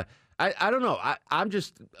 I don't know. I'm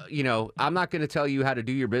just, I'm not going to tell you how to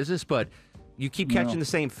do your business, but you keep catching the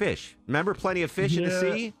same fish. Remember Plenty of Fish in the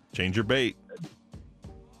Sea? Change your bait.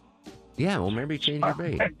 Yeah, well, maybe change your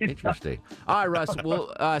bait. Interesting. All right, Russ.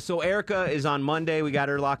 Well, so Erica is on Monday. We got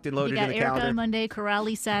her locked and We loaded got in the Erica calendar. on Monday,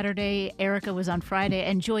 Corrali Saturday, Erica was on Friday,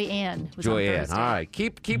 and Joy Ann was on Joyanne. Thursday. All right.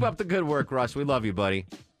 Keep up the good work, Russ. We love you, buddy.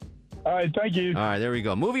 All right, thank you. All right, there we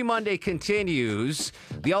go. Movie Monday continues.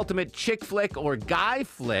 The ultimate chick flick or guy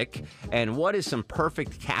flick. And what is some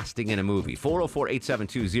perfect casting in a movie?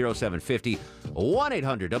 404-872-0750.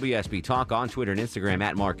 1-800-WSB Talk on Twitter and Instagram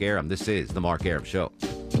at Mark Arum. This is The Mark Arum Show.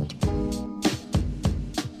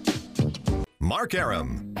 Mark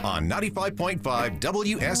Arum on 95.5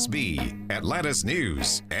 WSB, Atlanta's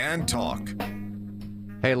News and Talk.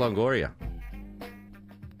 Hey, Longoria.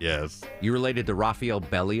 Yes. You related to Rafael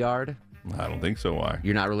Belliard? I don't think so. Why?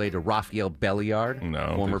 You're not related to Rafael Belliard?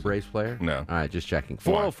 No. Former Braves player? No. All right, just checking.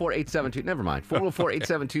 Why? 404-872, never mind.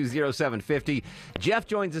 404-872-0750. Jeff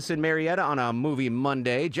joins us in Marietta on a Movie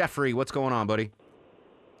Monday. Jeffrey, what's going on, buddy?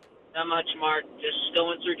 Not much, Mark. Just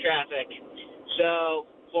going through traffic. So,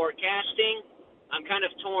 for casting, I'm kind of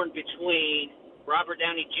torn between Robert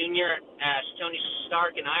Downey Jr. as Tony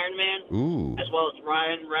Stark in Iron Man, Ooh. as well as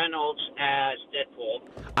Ryan Reynolds as Deadpool.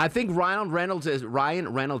 I think Ryan Reynolds as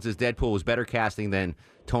Deadpool was better casting than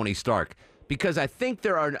Tony Stark. Because I think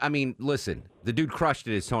listen, the dude crushed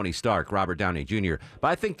it as Tony Stark, Robert Downey Jr., but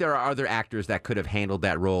I think there are other actors that could have handled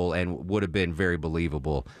that role and would have been very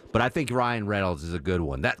believable. But I think Ryan Reynolds is a good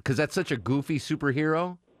one. Because that's such a goofy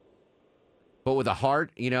superhero, but with a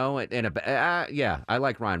heart, and I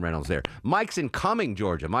like Ryan Reynolds there. Mike's in Cumming,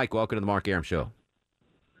 Georgia. Mike, welcome to the Mark Arum Show.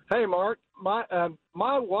 Hey, Mark. My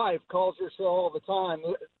wife calls her so all the time.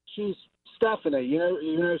 She's Stephanie. You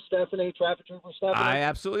know Stephanie, Traffic Trooper Stephanie? I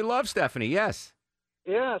absolutely love Stephanie, yes.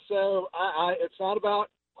 Yeah, so it's not about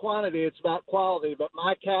quantity, it's about quality. But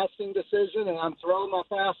my casting decision, and I'm throwing my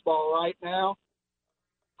fastball right now,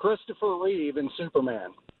 Christopher Reeve in Superman.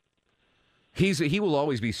 He will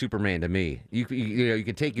always be Superman to me. You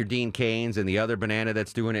can take your Dean Caines and the other banana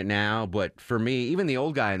that's doing it now, but for me, even the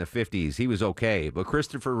old guy in the 50s, he was okay. But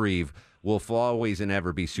Christopher Reeve will always and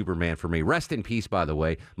ever be Superman for me. Rest in peace, by the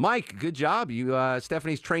way. Mike, good job.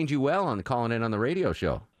 Stephanie's trained you well on calling in on the radio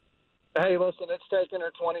show. Hey, listen, it's taken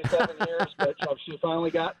her 27 years, but she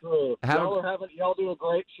finally got through. Y'all do a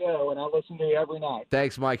great show, and I listen to you every night.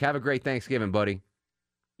 Thanks, Mike. Have a great Thanksgiving, buddy.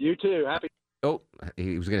 You too. Happy. Oh,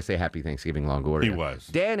 he was going to say Happy Thanksgiving, Longoria. He was.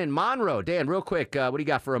 Dan in Monroe. Dan, real quick, what do you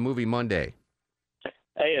got for a movie Monday?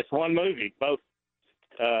 Hey, it's one movie. Both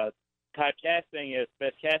best casting is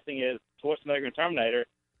Schwarzenegger and Terminator.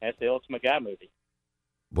 That's the Ultimate Guy movie.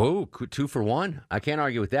 Whoa, 2 for 1. I can't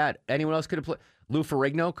argue with that. Anyone else could have played? Lou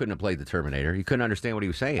Ferrigno couldn't have played the Terminator. He couldn't understand what he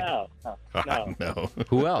was saying. No.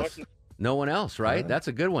 Who else? No one else, right? That's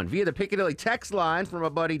a good one. Via the Piccadilly text line from our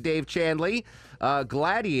buddy Dave Chandley.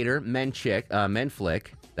 Gladiator, Men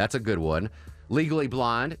Flick. That's a good one. Legally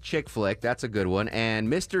Blonde, Chick Flick. That's a good one. And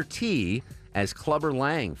Mr. T as Clubber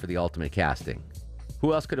Lang for the ultimate casting.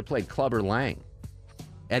 Who else could have played Clubber Lang?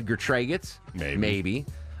 Edgar Tragetz? Maybe.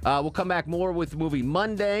 We'll come back more with Movie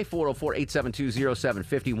Monday,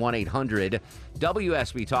 404-872-0750,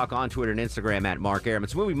 1-800-WSB. Talk on Twitter and Instagram at Mark Arum.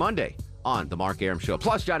 It's Movie Monday on The Mark Arum Show,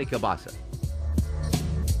 plus Johnny Kilbasa.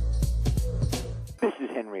 This is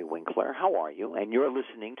Henry Winkler. How are you? And you're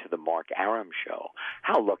listening to The Mark Arum Show.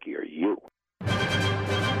 How lucky are you?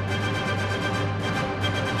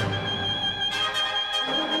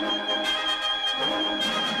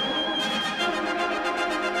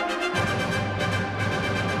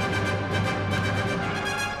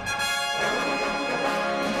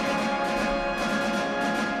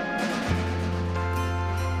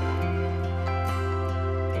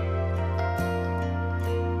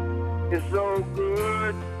 It's so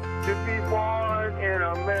good to be born in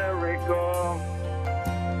America,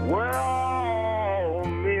 where all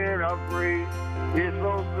men are free. It's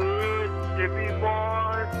so good to be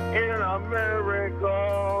born in America,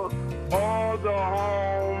 all the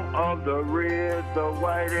home of the red, the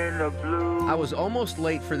white, and the blue. I was almost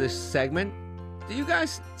late for this segment. Do you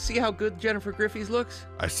guys see how good Jennifer Griffiths looks?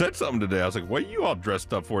 I said something today. I was like, what are you all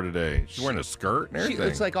dressed up for today? She's wearing a skirt and everything. She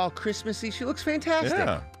looks like all Christmassy. She looks fantastic.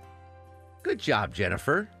 Yeah. Good job,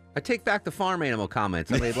 Jennifer. I take back the farm animal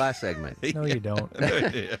comments I made last segment. No, you don't.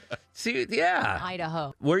 See, yeah.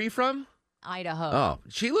 Idaho. Where are you from? Idaho. Oh,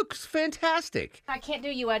 she looks fantastic. I can't do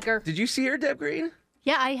you, Edgar. Did you see her, Deb Green?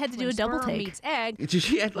 Yeah, I had to do When a double sperm take. meets egg. Did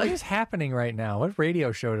she had What like? is happening right now? What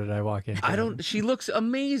radio show did I walk into? I don't. She looks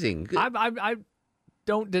amazing. I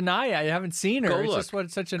don't deny it. I haven't seen her. Go It's look. just what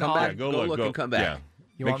such an Come odd. back. Go look and come back. Yeah.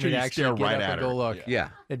 You Make want sure me to you actually stare get right up at and her. go look? Yeah.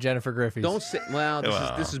 At Jennifer Griffiths. Don't say. Well,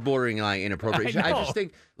 this is bordering on inappropriate. I I know. just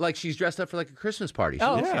think like she's dressed up for like a Christmas party. She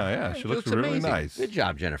Oh, looks, yeah. She looks really amazing. nice. Good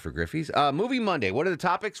job, Jennifer Griffiths. Movie Monday. What are the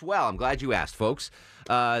topics? Well, I'm glad you asked, folks.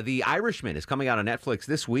 The Irishman is coming out on Netflix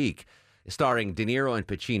this week, starring De Niro and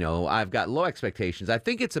Pacino. I've got low expectations. I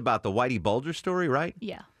think it's about the Whitey Bulger story, right?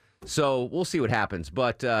 Yeah. So we'll see what happens.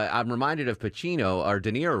 But I'm reminded of Pacino, or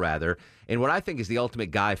De Niro rather, in what I think is the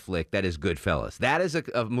ultimate guy flick. That is Goodfellas. That is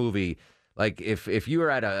a movie. Like if you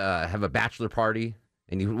are at have a bachelor party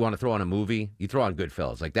and you want to throw on a movie, you throw on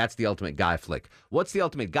Goodfellas. Like that's the ultimate guy flick. What's the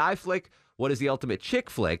ultimate guy flick? What is the ultimate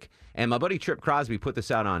chick flick? And my buddy Trip Crosby put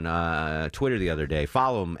this out on Twitter the other day.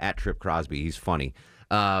 Follow him at Trip Crosby. He's funny.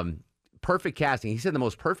 Perfect casting. He said the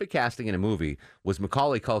most perfect casting in a movie was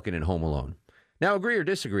Macaulay Culkin in Home Alone. Now, agree or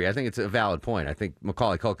disagree, I think it's a valid point. I think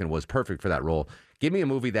Macaulay Culkin was perfect for that role. Give me a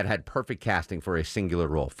movie that had perfect casting for a singular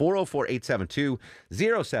role.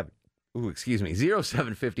 404-872-0750,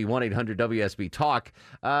 1-800-WSB Talk.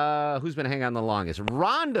 Who's been hanging on the longest?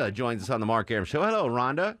 Rhonda joins us on the Mark Arum Show. Hello,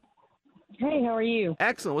 Rhonda. Hey, how are you?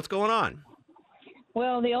 Excellent. What's going on?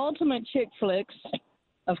 Well, the ultimate chick flicks,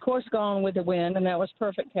 of course, Gone with the Wind, and that was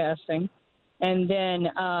perfect casting. And then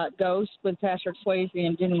Ghost with Patrick Swayze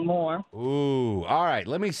and Demi Moore. Ooh, all right.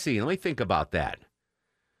 Let me see. Let me think about that.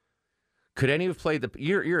 Could any have played the?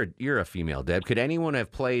 You're a female, Deb. Could anyone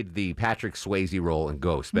have played the Patrick Swayze role in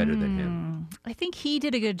Ghost better than him? I think he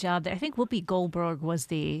did a good job there. I think Whoopi Goldberg was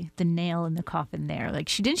the nail in the coffin there. Like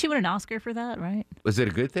didn't she win an Oscar for that, right? Was it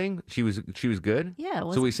a good thing? She was good. Yeah. It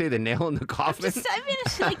was, So we say the nail in the coffin. it's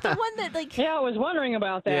like the one that like. Yeah, I was wondering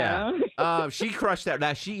about that. Yeah. She crushed that.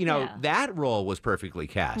 Now that role was perfectly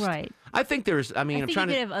cast. Right. I think there's. I mean, I I'm think trying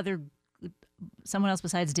you to. could have someone else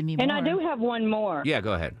besides Demi Moore. And I do have one more. Yeah,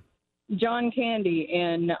 go ahead. John Candy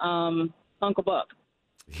in Uncle Buck.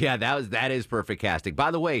 Yeah, that is perfect casting.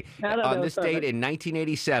 By the way, on this date in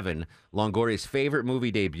 1987, Longoria's favorite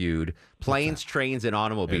movie debuted, Planes, Trains, and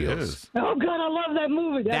Automobiles. Oh, God, I love that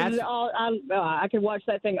movie. I could watch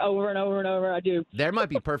that thing over and over and over. I do. There might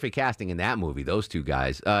be perfect casting in that movie, those two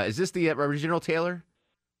guys. Is this the original Taylor?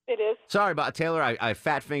 It is. Sorry about Taylor. I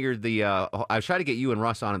fat-fingered the... I was trying to get you and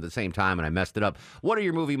Russ on at the same time, and I messed it up. What are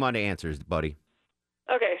your Movie Monday answers, buddy?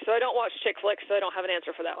 Okay, so I don't watch chick flicks, so I don't have an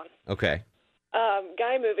answer for that one. Okay.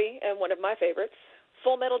 Guy movie, and one of my favorites,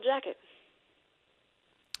 Full Metal Jacket.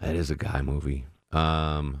 That is a guy movie.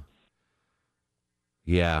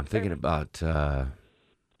 Yeah, I'm thinking about...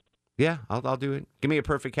 Yeah, I'll do it. Give me a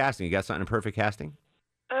perfect casting. You got something in perfect casting?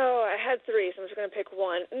 Oh, I had three, so I'm just going to pick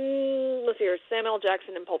one. Let's see here. Samuel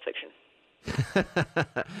Jackson in Pulp Fiction.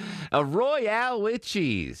 A Royale with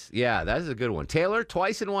cheese. Yeah, that is a good one. Taylor,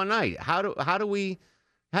 twice in one night. How do we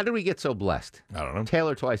get so blessed? I don't know.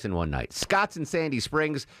 Taylor twice in one night. Scott's in Sandy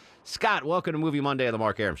Springs. Scott, welcome to Movie Monday on the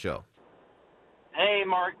Mark Arum Show. Hey,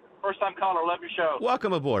 Mark. First time caller. Love your show.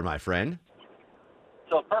 Welcome aboard, my friend.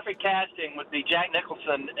 So perfect casting would be Jack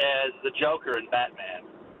Nicholson as the Joker in Batman.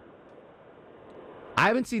 I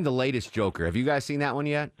haven't seen the latest Joker. Have you guys seen that one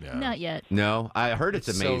yet? Not yet. No, I heard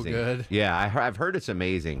it's so amazing. good. Yeah, I've heard it's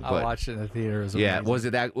amazing. I watched it in the theater. It was Yeah, amazing. was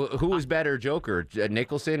it that? Who was better, Joker,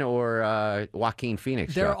 Nicholson or Joaquin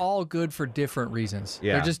Phoenix? They're Chuck? all good for different reasons.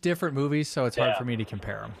 Yeah. They're just different movies, so it's hard Yeah. for me to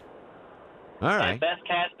compare them. All right. And best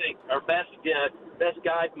casting or best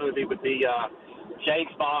guide movie would be James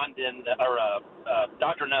Bond and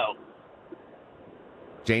Dr. No.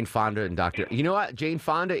 Jane Fonda and Dr. You know what? Jane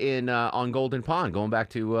Fonda in On Golden Pond, going back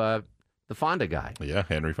to the Fonda guy. Yeah,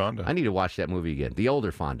 Henry Fonda. I need to watch that movie again. The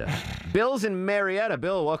older Fonda. Bill's in Marietta.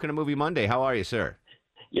 Bill, welcome to Movie Monday. How are you, sir?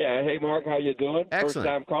 Yeah, hey Mark, how you doing? Excellent. First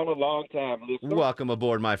time caller, long time listener. Welcome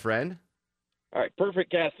aboard, my friend. All right,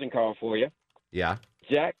 perfect casting call for you. Yeah.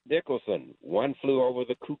 Jack Nicholson, One Flew Over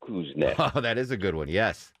the Cuckoo's Nest. Oh, that is a good one.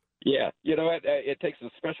 Yes. Yeah, you know what? It takes a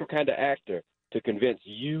special kind of actor to convince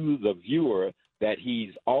you, the viewer, that he's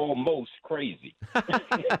almost crazy.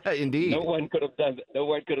 Indeed. No one could have done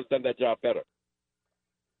that job better.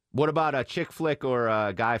 What about a chick flick or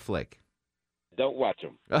a guy flick? Don't watch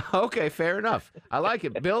them. Okay, fair enough. I like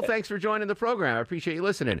it. Bill, thanks for joining the program. I appreciate you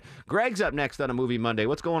listening. Greg's up next on a Movie Monday.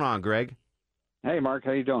 What's going on, Greg? Hey, Mark,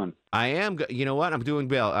 how you doing? I am. You know what? I'm doing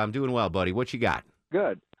well, buddy. What you got?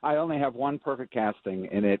 Good. I only have one perfect casting,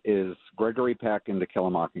 and it is Gregory Peck in To Kill a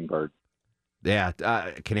Mockingbird. Yeah.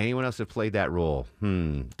 Can anyone else have played that role? Deb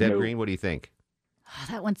Nope. Green, what do you think? Oh,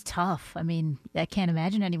 that one's tough. I mean, I can't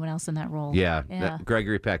imagine anyone else in that role. Yeah. Yeah.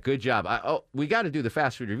 Gregory Peck. Good job. We got to do the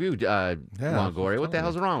fast food review, Longoria. What the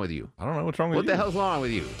hell's wrong with you? I don't know what's wrong with What you. the hell's wrong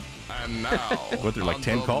with you? And now, Went through like on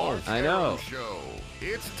 10 the calls. Mark I know. Arum Show,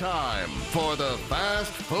 it's time for the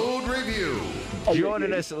fast food review.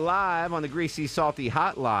 Joining us live on the Greasy Salty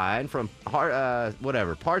Hotline from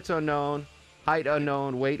parts unknown, height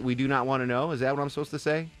unknown, weight we do not want to know. Is that what I'm supposed to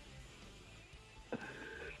say?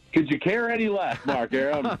 Could you care any less, Mark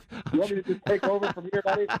Arum? You want me to just take over from here,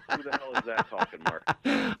 buddy? Who the hell is that talking,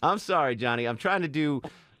 Mark? I'm sorry, Johnny. I'm trying to do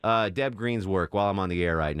Deb Green's work while I'm on the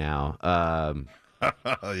air right now.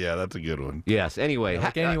 Yeah, that's a good one. Yes. Anyway,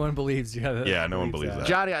 Like anyone believes you. Yeah, no one believes that.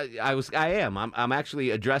 Johnny, I am. I'm actually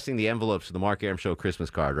addressing the envelopes for the Mark Arum Show Christmas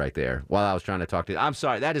card right there while I was trying to talk to you. I'm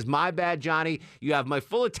sorry. That is my bad, Johnny. You have my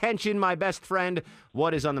full attention, my best friend.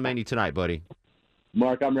 What is on the menu tonight, buddy?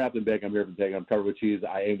 Mark, I'm wrapped in bacon. I'm here from Bacon. I'm covered with cheese.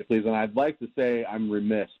 I aim to please. And I'd like to say I'm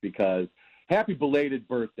remiss because happy belated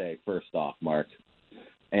birthday, first off, Mark.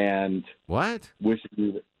 And what? Wishing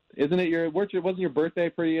you. Isn't it wasn't your birthday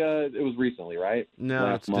pretty, it was recently, right? No,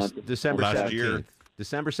 Last it's month. December Last 17th. year.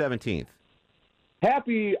 December 17th.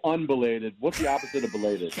 Happy unbelated. What's the opposite of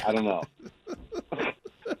belated? I don't know.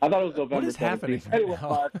 I thought it was November What is 17th. happening right Anyway, now?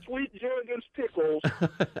 Mark, sweet Jergens pickles.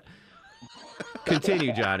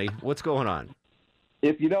 Continue, Johnny. What's going on?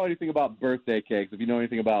 If you know anything about birthday cakes, if you know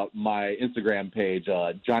anything about my Instagram page,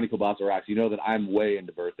 Johnny Kielbasa Rocks, you know that I'm way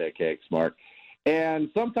into birthday cakes, Mark. And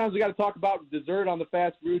sometimes we got to talk about dessert on the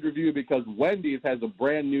fast food review because Wendy's has a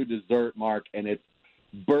brand new dessert, Mark, and it's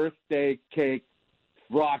birthday cake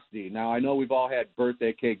frosty. Now, I know we've all had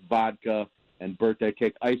birthday cake vodka and birthday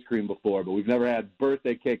cake ice cream before, but we've never had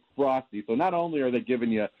birthday cake frosty. So not only are they giving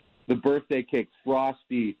you the birthday cake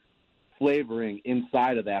frosty flavoring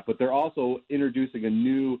inside of that, but they're also introducing a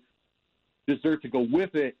new dessert to go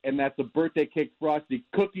with it, and that's a birthday cake frosty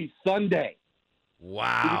cookie sundae.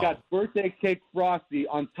 Wow. So you got birthday cake frosty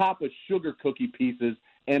on top of sugar cookie pieces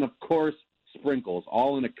and, of course, sprinkles,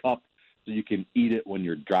 all in a cup so you can eat it when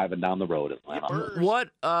you're driving down the road.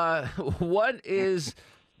 What is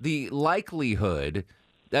the likelihood?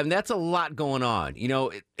 I mean, that's a lot going on. You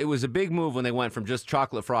know, it was a big move when they went from just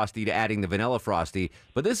chocolate frosty to adding the vanilla frosty,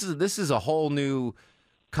 but this is a whole new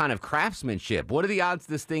kind of craftsmanship. What are the odds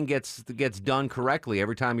this thing gets done correctly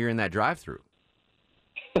every time you're in that drive-through?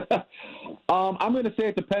 I'm going to say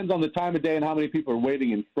it depends on the time of day and how many people are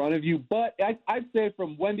waiting in front of you. But I'd say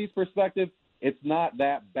from Wendy's perspective, it's not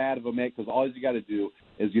that bad of a make because all you got to do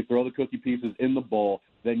is you throw the cookie pieces in the bowl,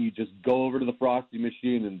 then you just go over to the frosty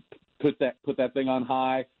machine and put that thing on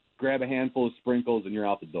high, grab a handful of sprinkles, and you're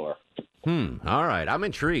out the door. All right. I'm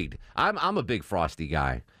intrigued. I'm a big frosty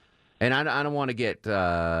guy. And I don't want to get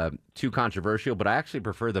too controversial, but I actually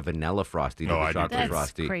prefer the vanilla Frosty to the chocolate That's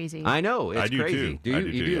Frosty. crazy. I know, it's I do crazy. too.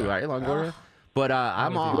 You do, right, Longoria? But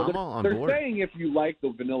I'm all on They're board. saying if you like the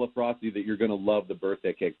vanilla Frosty that you're going to love the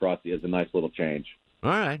birthday cake Frosty as a nice little change. All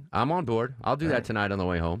right, I'm on board. I'll do that tonight on the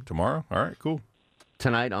way home. Tomorrow? All right, cool.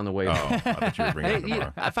 Tonight on the way home. I thought you were bringing it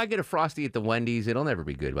tomorrow. If I get a Frosty at the Wendy's, it'll never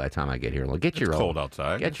be good by the time I get here. Get your It's own. cold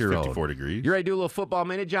outside. Get It's your 54 own. degrees. You ready to do a little football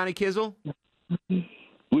minute, Johnny Kizzle?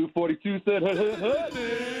 Blue 42 said,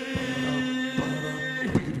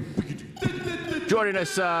 Joining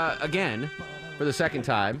us again for the second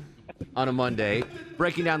time on a Monday,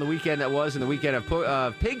 breaking down the weekend that was and the weekend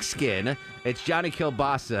of pigskin. It's Johnny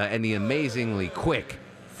Kilbasa and the amazingly quick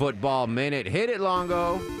football minute. Hit it,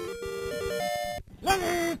 Longo.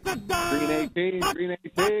 Green 18,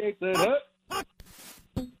 said,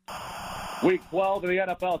 Week 12 of the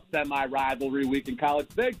NFL semi-rivalry week in college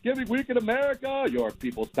Thanksgiving week in America. Your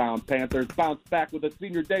Peoplestown Panthers bounced back with a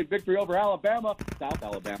senior day victory over South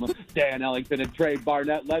Alabama. Dan Ellington and Trey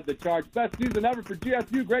Barnett led the charge. Best season ever for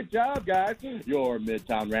GSU. Great job, guys. Your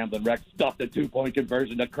Midtown Ramblin' Rex stuffed a 2-point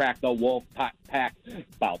conversion to crack the Wolf Pack.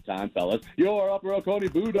 About time, fellas. Your Upper Oconee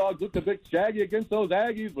Bulldogs looked a bit shaggy against those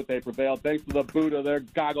Aggies, but they prevailed thanks to the boot of their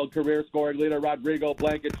goggled career scoring leader Rodrigo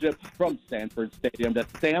Blankenship from Sanford Stadium to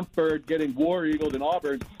Samford, getting War Eagles and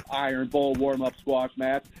Auburn's Iron Bowl warm-up squash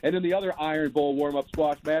match. And in the other Iron Bowl warm-up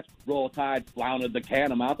squash match, Roll Tide floundered the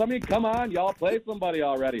Catamounts. I mean, come on, y'all play somebody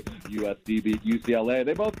already. USC beat UCLA.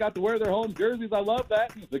 They both got to wear their home jerseys. I love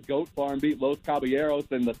that. The Goat Farm beat Los Caballeros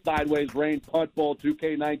in the Sideways Rain Punch Bowl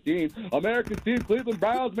 2K19. America's team Cleveland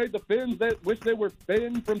Browns made the Finns that wish they were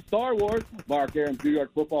Finn from Star Wars. Mark Aaron's New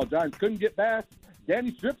York Football Giants couldn't get past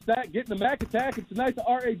Danny Stripsack getting the Mac attack, and tonight the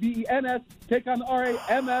RABENS take on the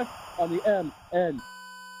RAMS on the MNS.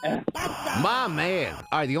 My man.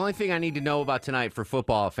 All right, the only thing I need to know about tonight for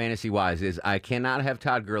football, fantasy-wise, is I cannot have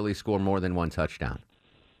Todd Gurley score more than one touchdown.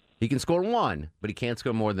 He can score one, but he can't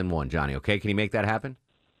score more than one, Johnny, okay? Can he make that happen?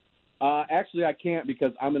 Actually, I can't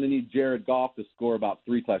because I'm going to need Jared Goff to score about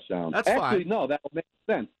 3 touchdowns. That's Actually, fine. no, that would make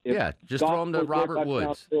sense. If Yeah, just Goff throw him to scores 4 Robert touchdowns,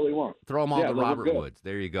 Woods. Really won't. Throw him all Yeah, to then we're Robert good. Woods.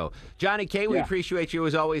 There you go. Johnny K, we Yeah. appreciate you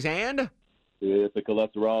as always, and... If the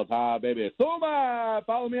cholesterol's high, baby, so am I.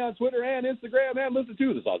 Follow me on Twitter and Instagram and listen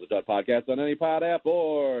to the Sausage Hut Podcast on any pod app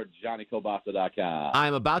or JohnnyKilbasa.com.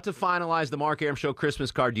 I'm about to finalize the Mark Arum Show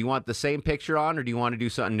Christmas card. Do you want the same picture on, or do you want to do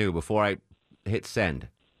something new before I hit send?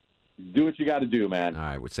 Do what you got to do, man.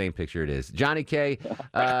 All right, same picture it is. Johnny K,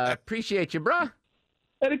 appreciate you, bruh.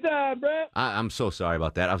 Anytime, bruh. I'm so sorry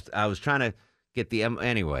about that. I was trying to get the...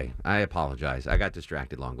 Anyway, I apologize. I got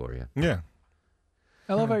distracted, Longoria. Yeah.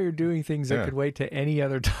 I love how you're doing things that Yeah. could wait to any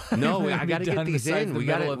other time. No, They'd I be got to get done these besides in. the We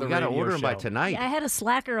got middle of to the radio order them by show. tonight. I had a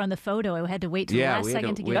slacker on the photo. I had to wait till Yeah, the last we had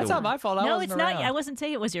second to- to we get had it. to- That's not my fault. I No, wasn't it's not. around. I wasn't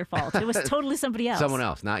saying it was your fault. It was totally somebody else. Someone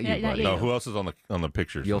else, not you, Yeah, not buddy. you. No, who else is on the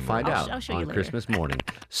pictures? You'll find I'll out I'll show you on later. Christmas morning.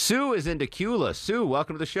 Sue is in Tequila. Sue,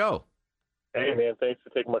 welcome to the show. Hey, man, thanks for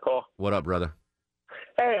taking my call. What up, brother?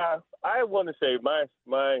 Hey, I want to say my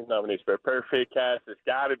nomination for perfect cast has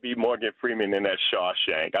got to be Morgan Freeman in that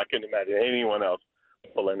Shawshank. I couldn't imagine anyone else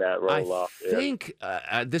pulling that role I off. think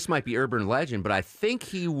this might be urban legend, but I think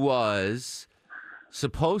he was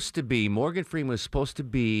supposed to be, Morgan Freeman was supposed to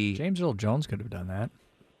be... James Earl Jones could have done that.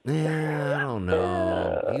 Yeah, I don't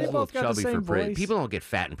know. He's They a little both got the chubby for same prison. voice. People don't get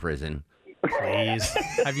fat in prison. Please.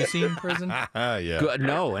 Have you seen Prison? Yeah. Good,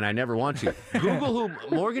 no, and I never want to. Google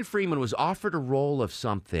who Morgan Freeman was offered a role of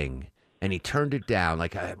something, and he turned it down,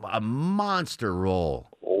 like a monster role.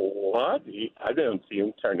 What? I didn't see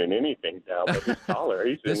him turning anything down with his collar.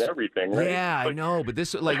 He's in everything, right? Yeah, I know, but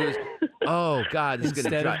this like was. Oh God, this is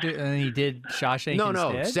Instead gonna of try. and he did Shawshank No,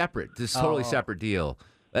 instead? separate. This is totally Oh. separate deal.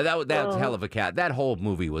 That was a hell of a cat. That whole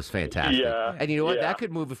movie was fantastic. Yeah, and you know what? yeah. That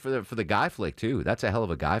could move for the guy flick too. That's a hell of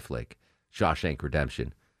a guy flick. Shawshank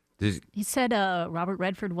Redemption. He said Robert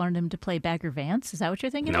Redford wanted him to play Bagger Vance. Is that what you're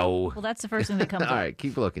thinking? No. Of? Well, that's the first thing that comes All up. right,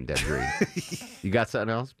 keep looking, Deb Green. You got something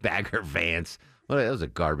else? Bagger Vance. Well, that was a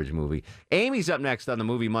garbage movie. Amy's up next on the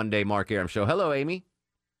Movie Monday Mark Arum Show. Hello, Amy.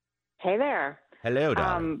 Hey there. Hello,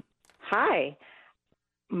 darling. Hi.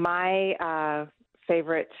 My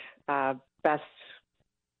favorite best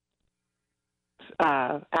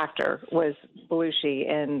actor was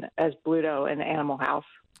Belushi as Bluto in Animal House.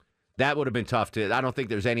 That would have been tough to. I don't think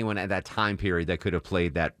there's anyone at that time period that could have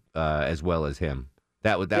played that as well as him.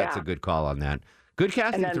 That's Yeah. a good call on that. Good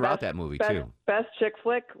casting And then throughout best- that movie best, too. Best chick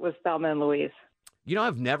flick was Thelma and Louise. You know,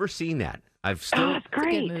 I've never seen that. I've still. It's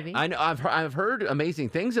great. It's a good movie. I know. I've heard amazing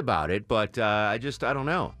things about it, but I don't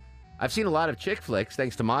know. I've seen a lot of chick flicks.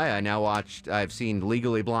 Thanks to Maya, I've seen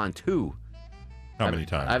Legally Blonde 2. How many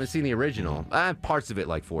times? I haven't seen the original. Parts of it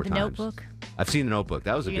like 4 The times. Notebook. I've seen The Notebook.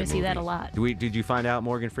 That was You're a good gonna see movie. that a lot. Did you find out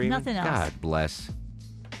Morgan Freeman? Nothing else. God bless.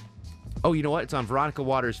 Oh, you know what? It's on Veronica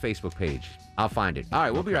Waters' Facebook page. I'll find it. All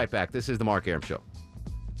right, we'll be right back. This is the Mark Arum Show.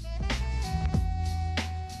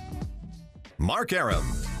 Mark Arum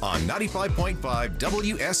on 95.5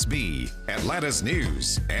 WSB, Atlanta's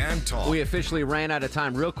News and Talk. We officially ran out of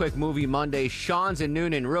time. Real quick, Movie Monday. Sean's in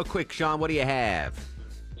Noonan. Real quick, Sean, what do you have?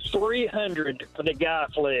 300 for the guy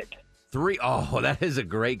flick. 3. Oh, that is a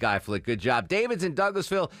great guy flick. Good job. David's in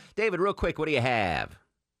Douglasville. David, real quick, what do you have?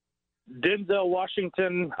 Denzel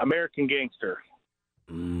Washington, American Gangster.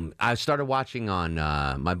 I started watching on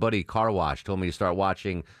my buddy Car Wash told me to start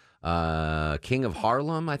watching King of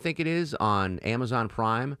Harlem, I think it is, on Amazon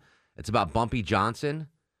Prime. It's about Bumpy Johnson.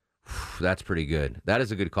 That's pretty good. That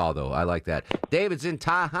is a good call, though. I like that. David's in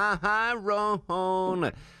Tyrone.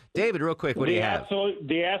 David, real quick, what do you have?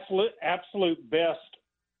 The absolute best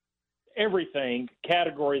everything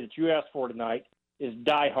category that you asked for tonight is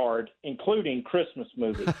Die Hard, including Christmas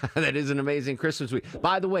movies. That is an amazing Christmas week.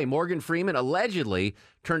 By the way, Morgan Freeman allegedly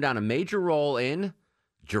turned down a major role in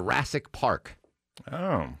Jurassic Park.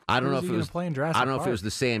 Oh, I don't know Who's if he it was gonna play in Jurassic I don't know if Park? it was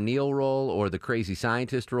the Sam Neill role or the crazy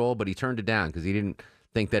scientist role, but he turned it down because he didn't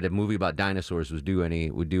think that a movie about dinosaurs would do any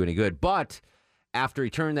good. But after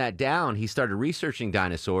he turned that down, he started researching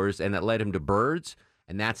dinosaurs, and that led him to birds,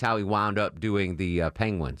 and that's how he wound up doing the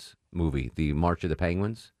Penguins movie, the March of the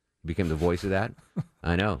Penguins. He became the voice of that.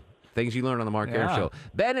 I know. Things you learn on the Mark Arum Show.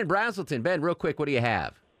 Ben in Brazelton. Ben, real quick, what do you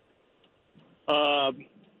have?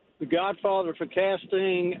 The Godfather for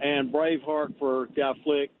casting and Braveheart for guy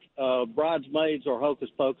flick. Bridesmaids or Hocus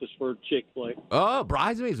Pocus for chick flick. Oh,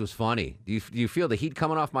 Bridesmaids was funny. Do you feel the heat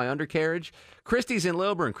coming off my undercarriage? Christy's in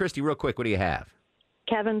Lilburn. Christy, real quick, what do you have?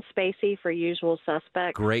 Kevin Spacey for Usual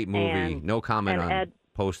Suspects. Great movie. And, No comment on Ed,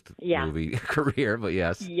 post-movie career, but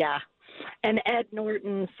yes. Yeah. And Ed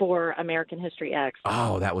Norton for American History X.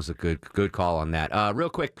 Oh, that was a good call on that. Real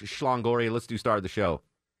quick, Schlongoria, let's do star of the show.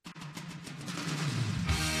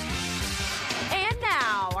 And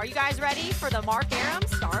now, are you guys ready for the Mark Arum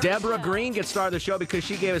Star of the Deborah Show? Green gets star of the show because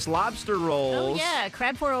she gave us lobster rolls. Oh, yeah.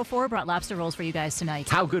 Crab 404 brought lobster rolls for you guys tonight.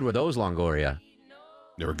 How good were those, Longoria?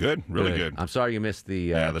 They were good, really good. I'm sorry you missed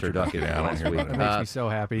the turducken yeah, I don't last hear week. about it. That makes me so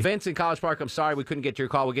happy. Vince in College Park, I'm sorry we couldn't get your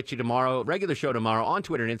call. We'll get you tomorrow. Regular show tomorrow on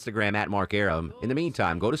Twitter and Instagram at Mark Arum. In the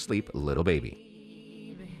meantime, go to sleep, little baby.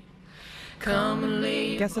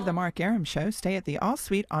 Guests of the Mark Arum Show stay at the All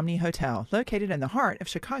Suite Omni Hotel, located in the heart of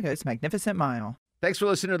Chicago's Magnificent Mile. Thanks for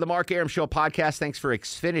listening to the Mark Arum Show podcast. Thanks for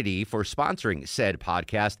Xfinity for sponsoring said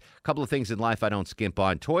podcast. A couple of things in life I don't skimp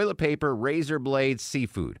on. Toilet paper, razor blades,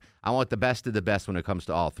 seafood. I want the best of the best when it comes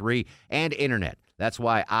to all three. And internet. That's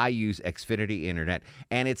why I use Xfinity Internet.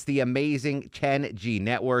 And it's the amazing 10G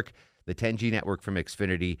network. The 10G network from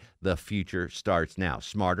Xfinity. The future starts now.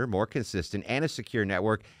 Smarter, more consistent, and a secure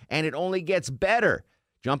network. And it only gets better.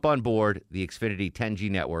 Jump on board the Xfinity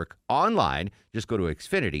 10G network online. Just go to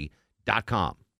Xfinity.com.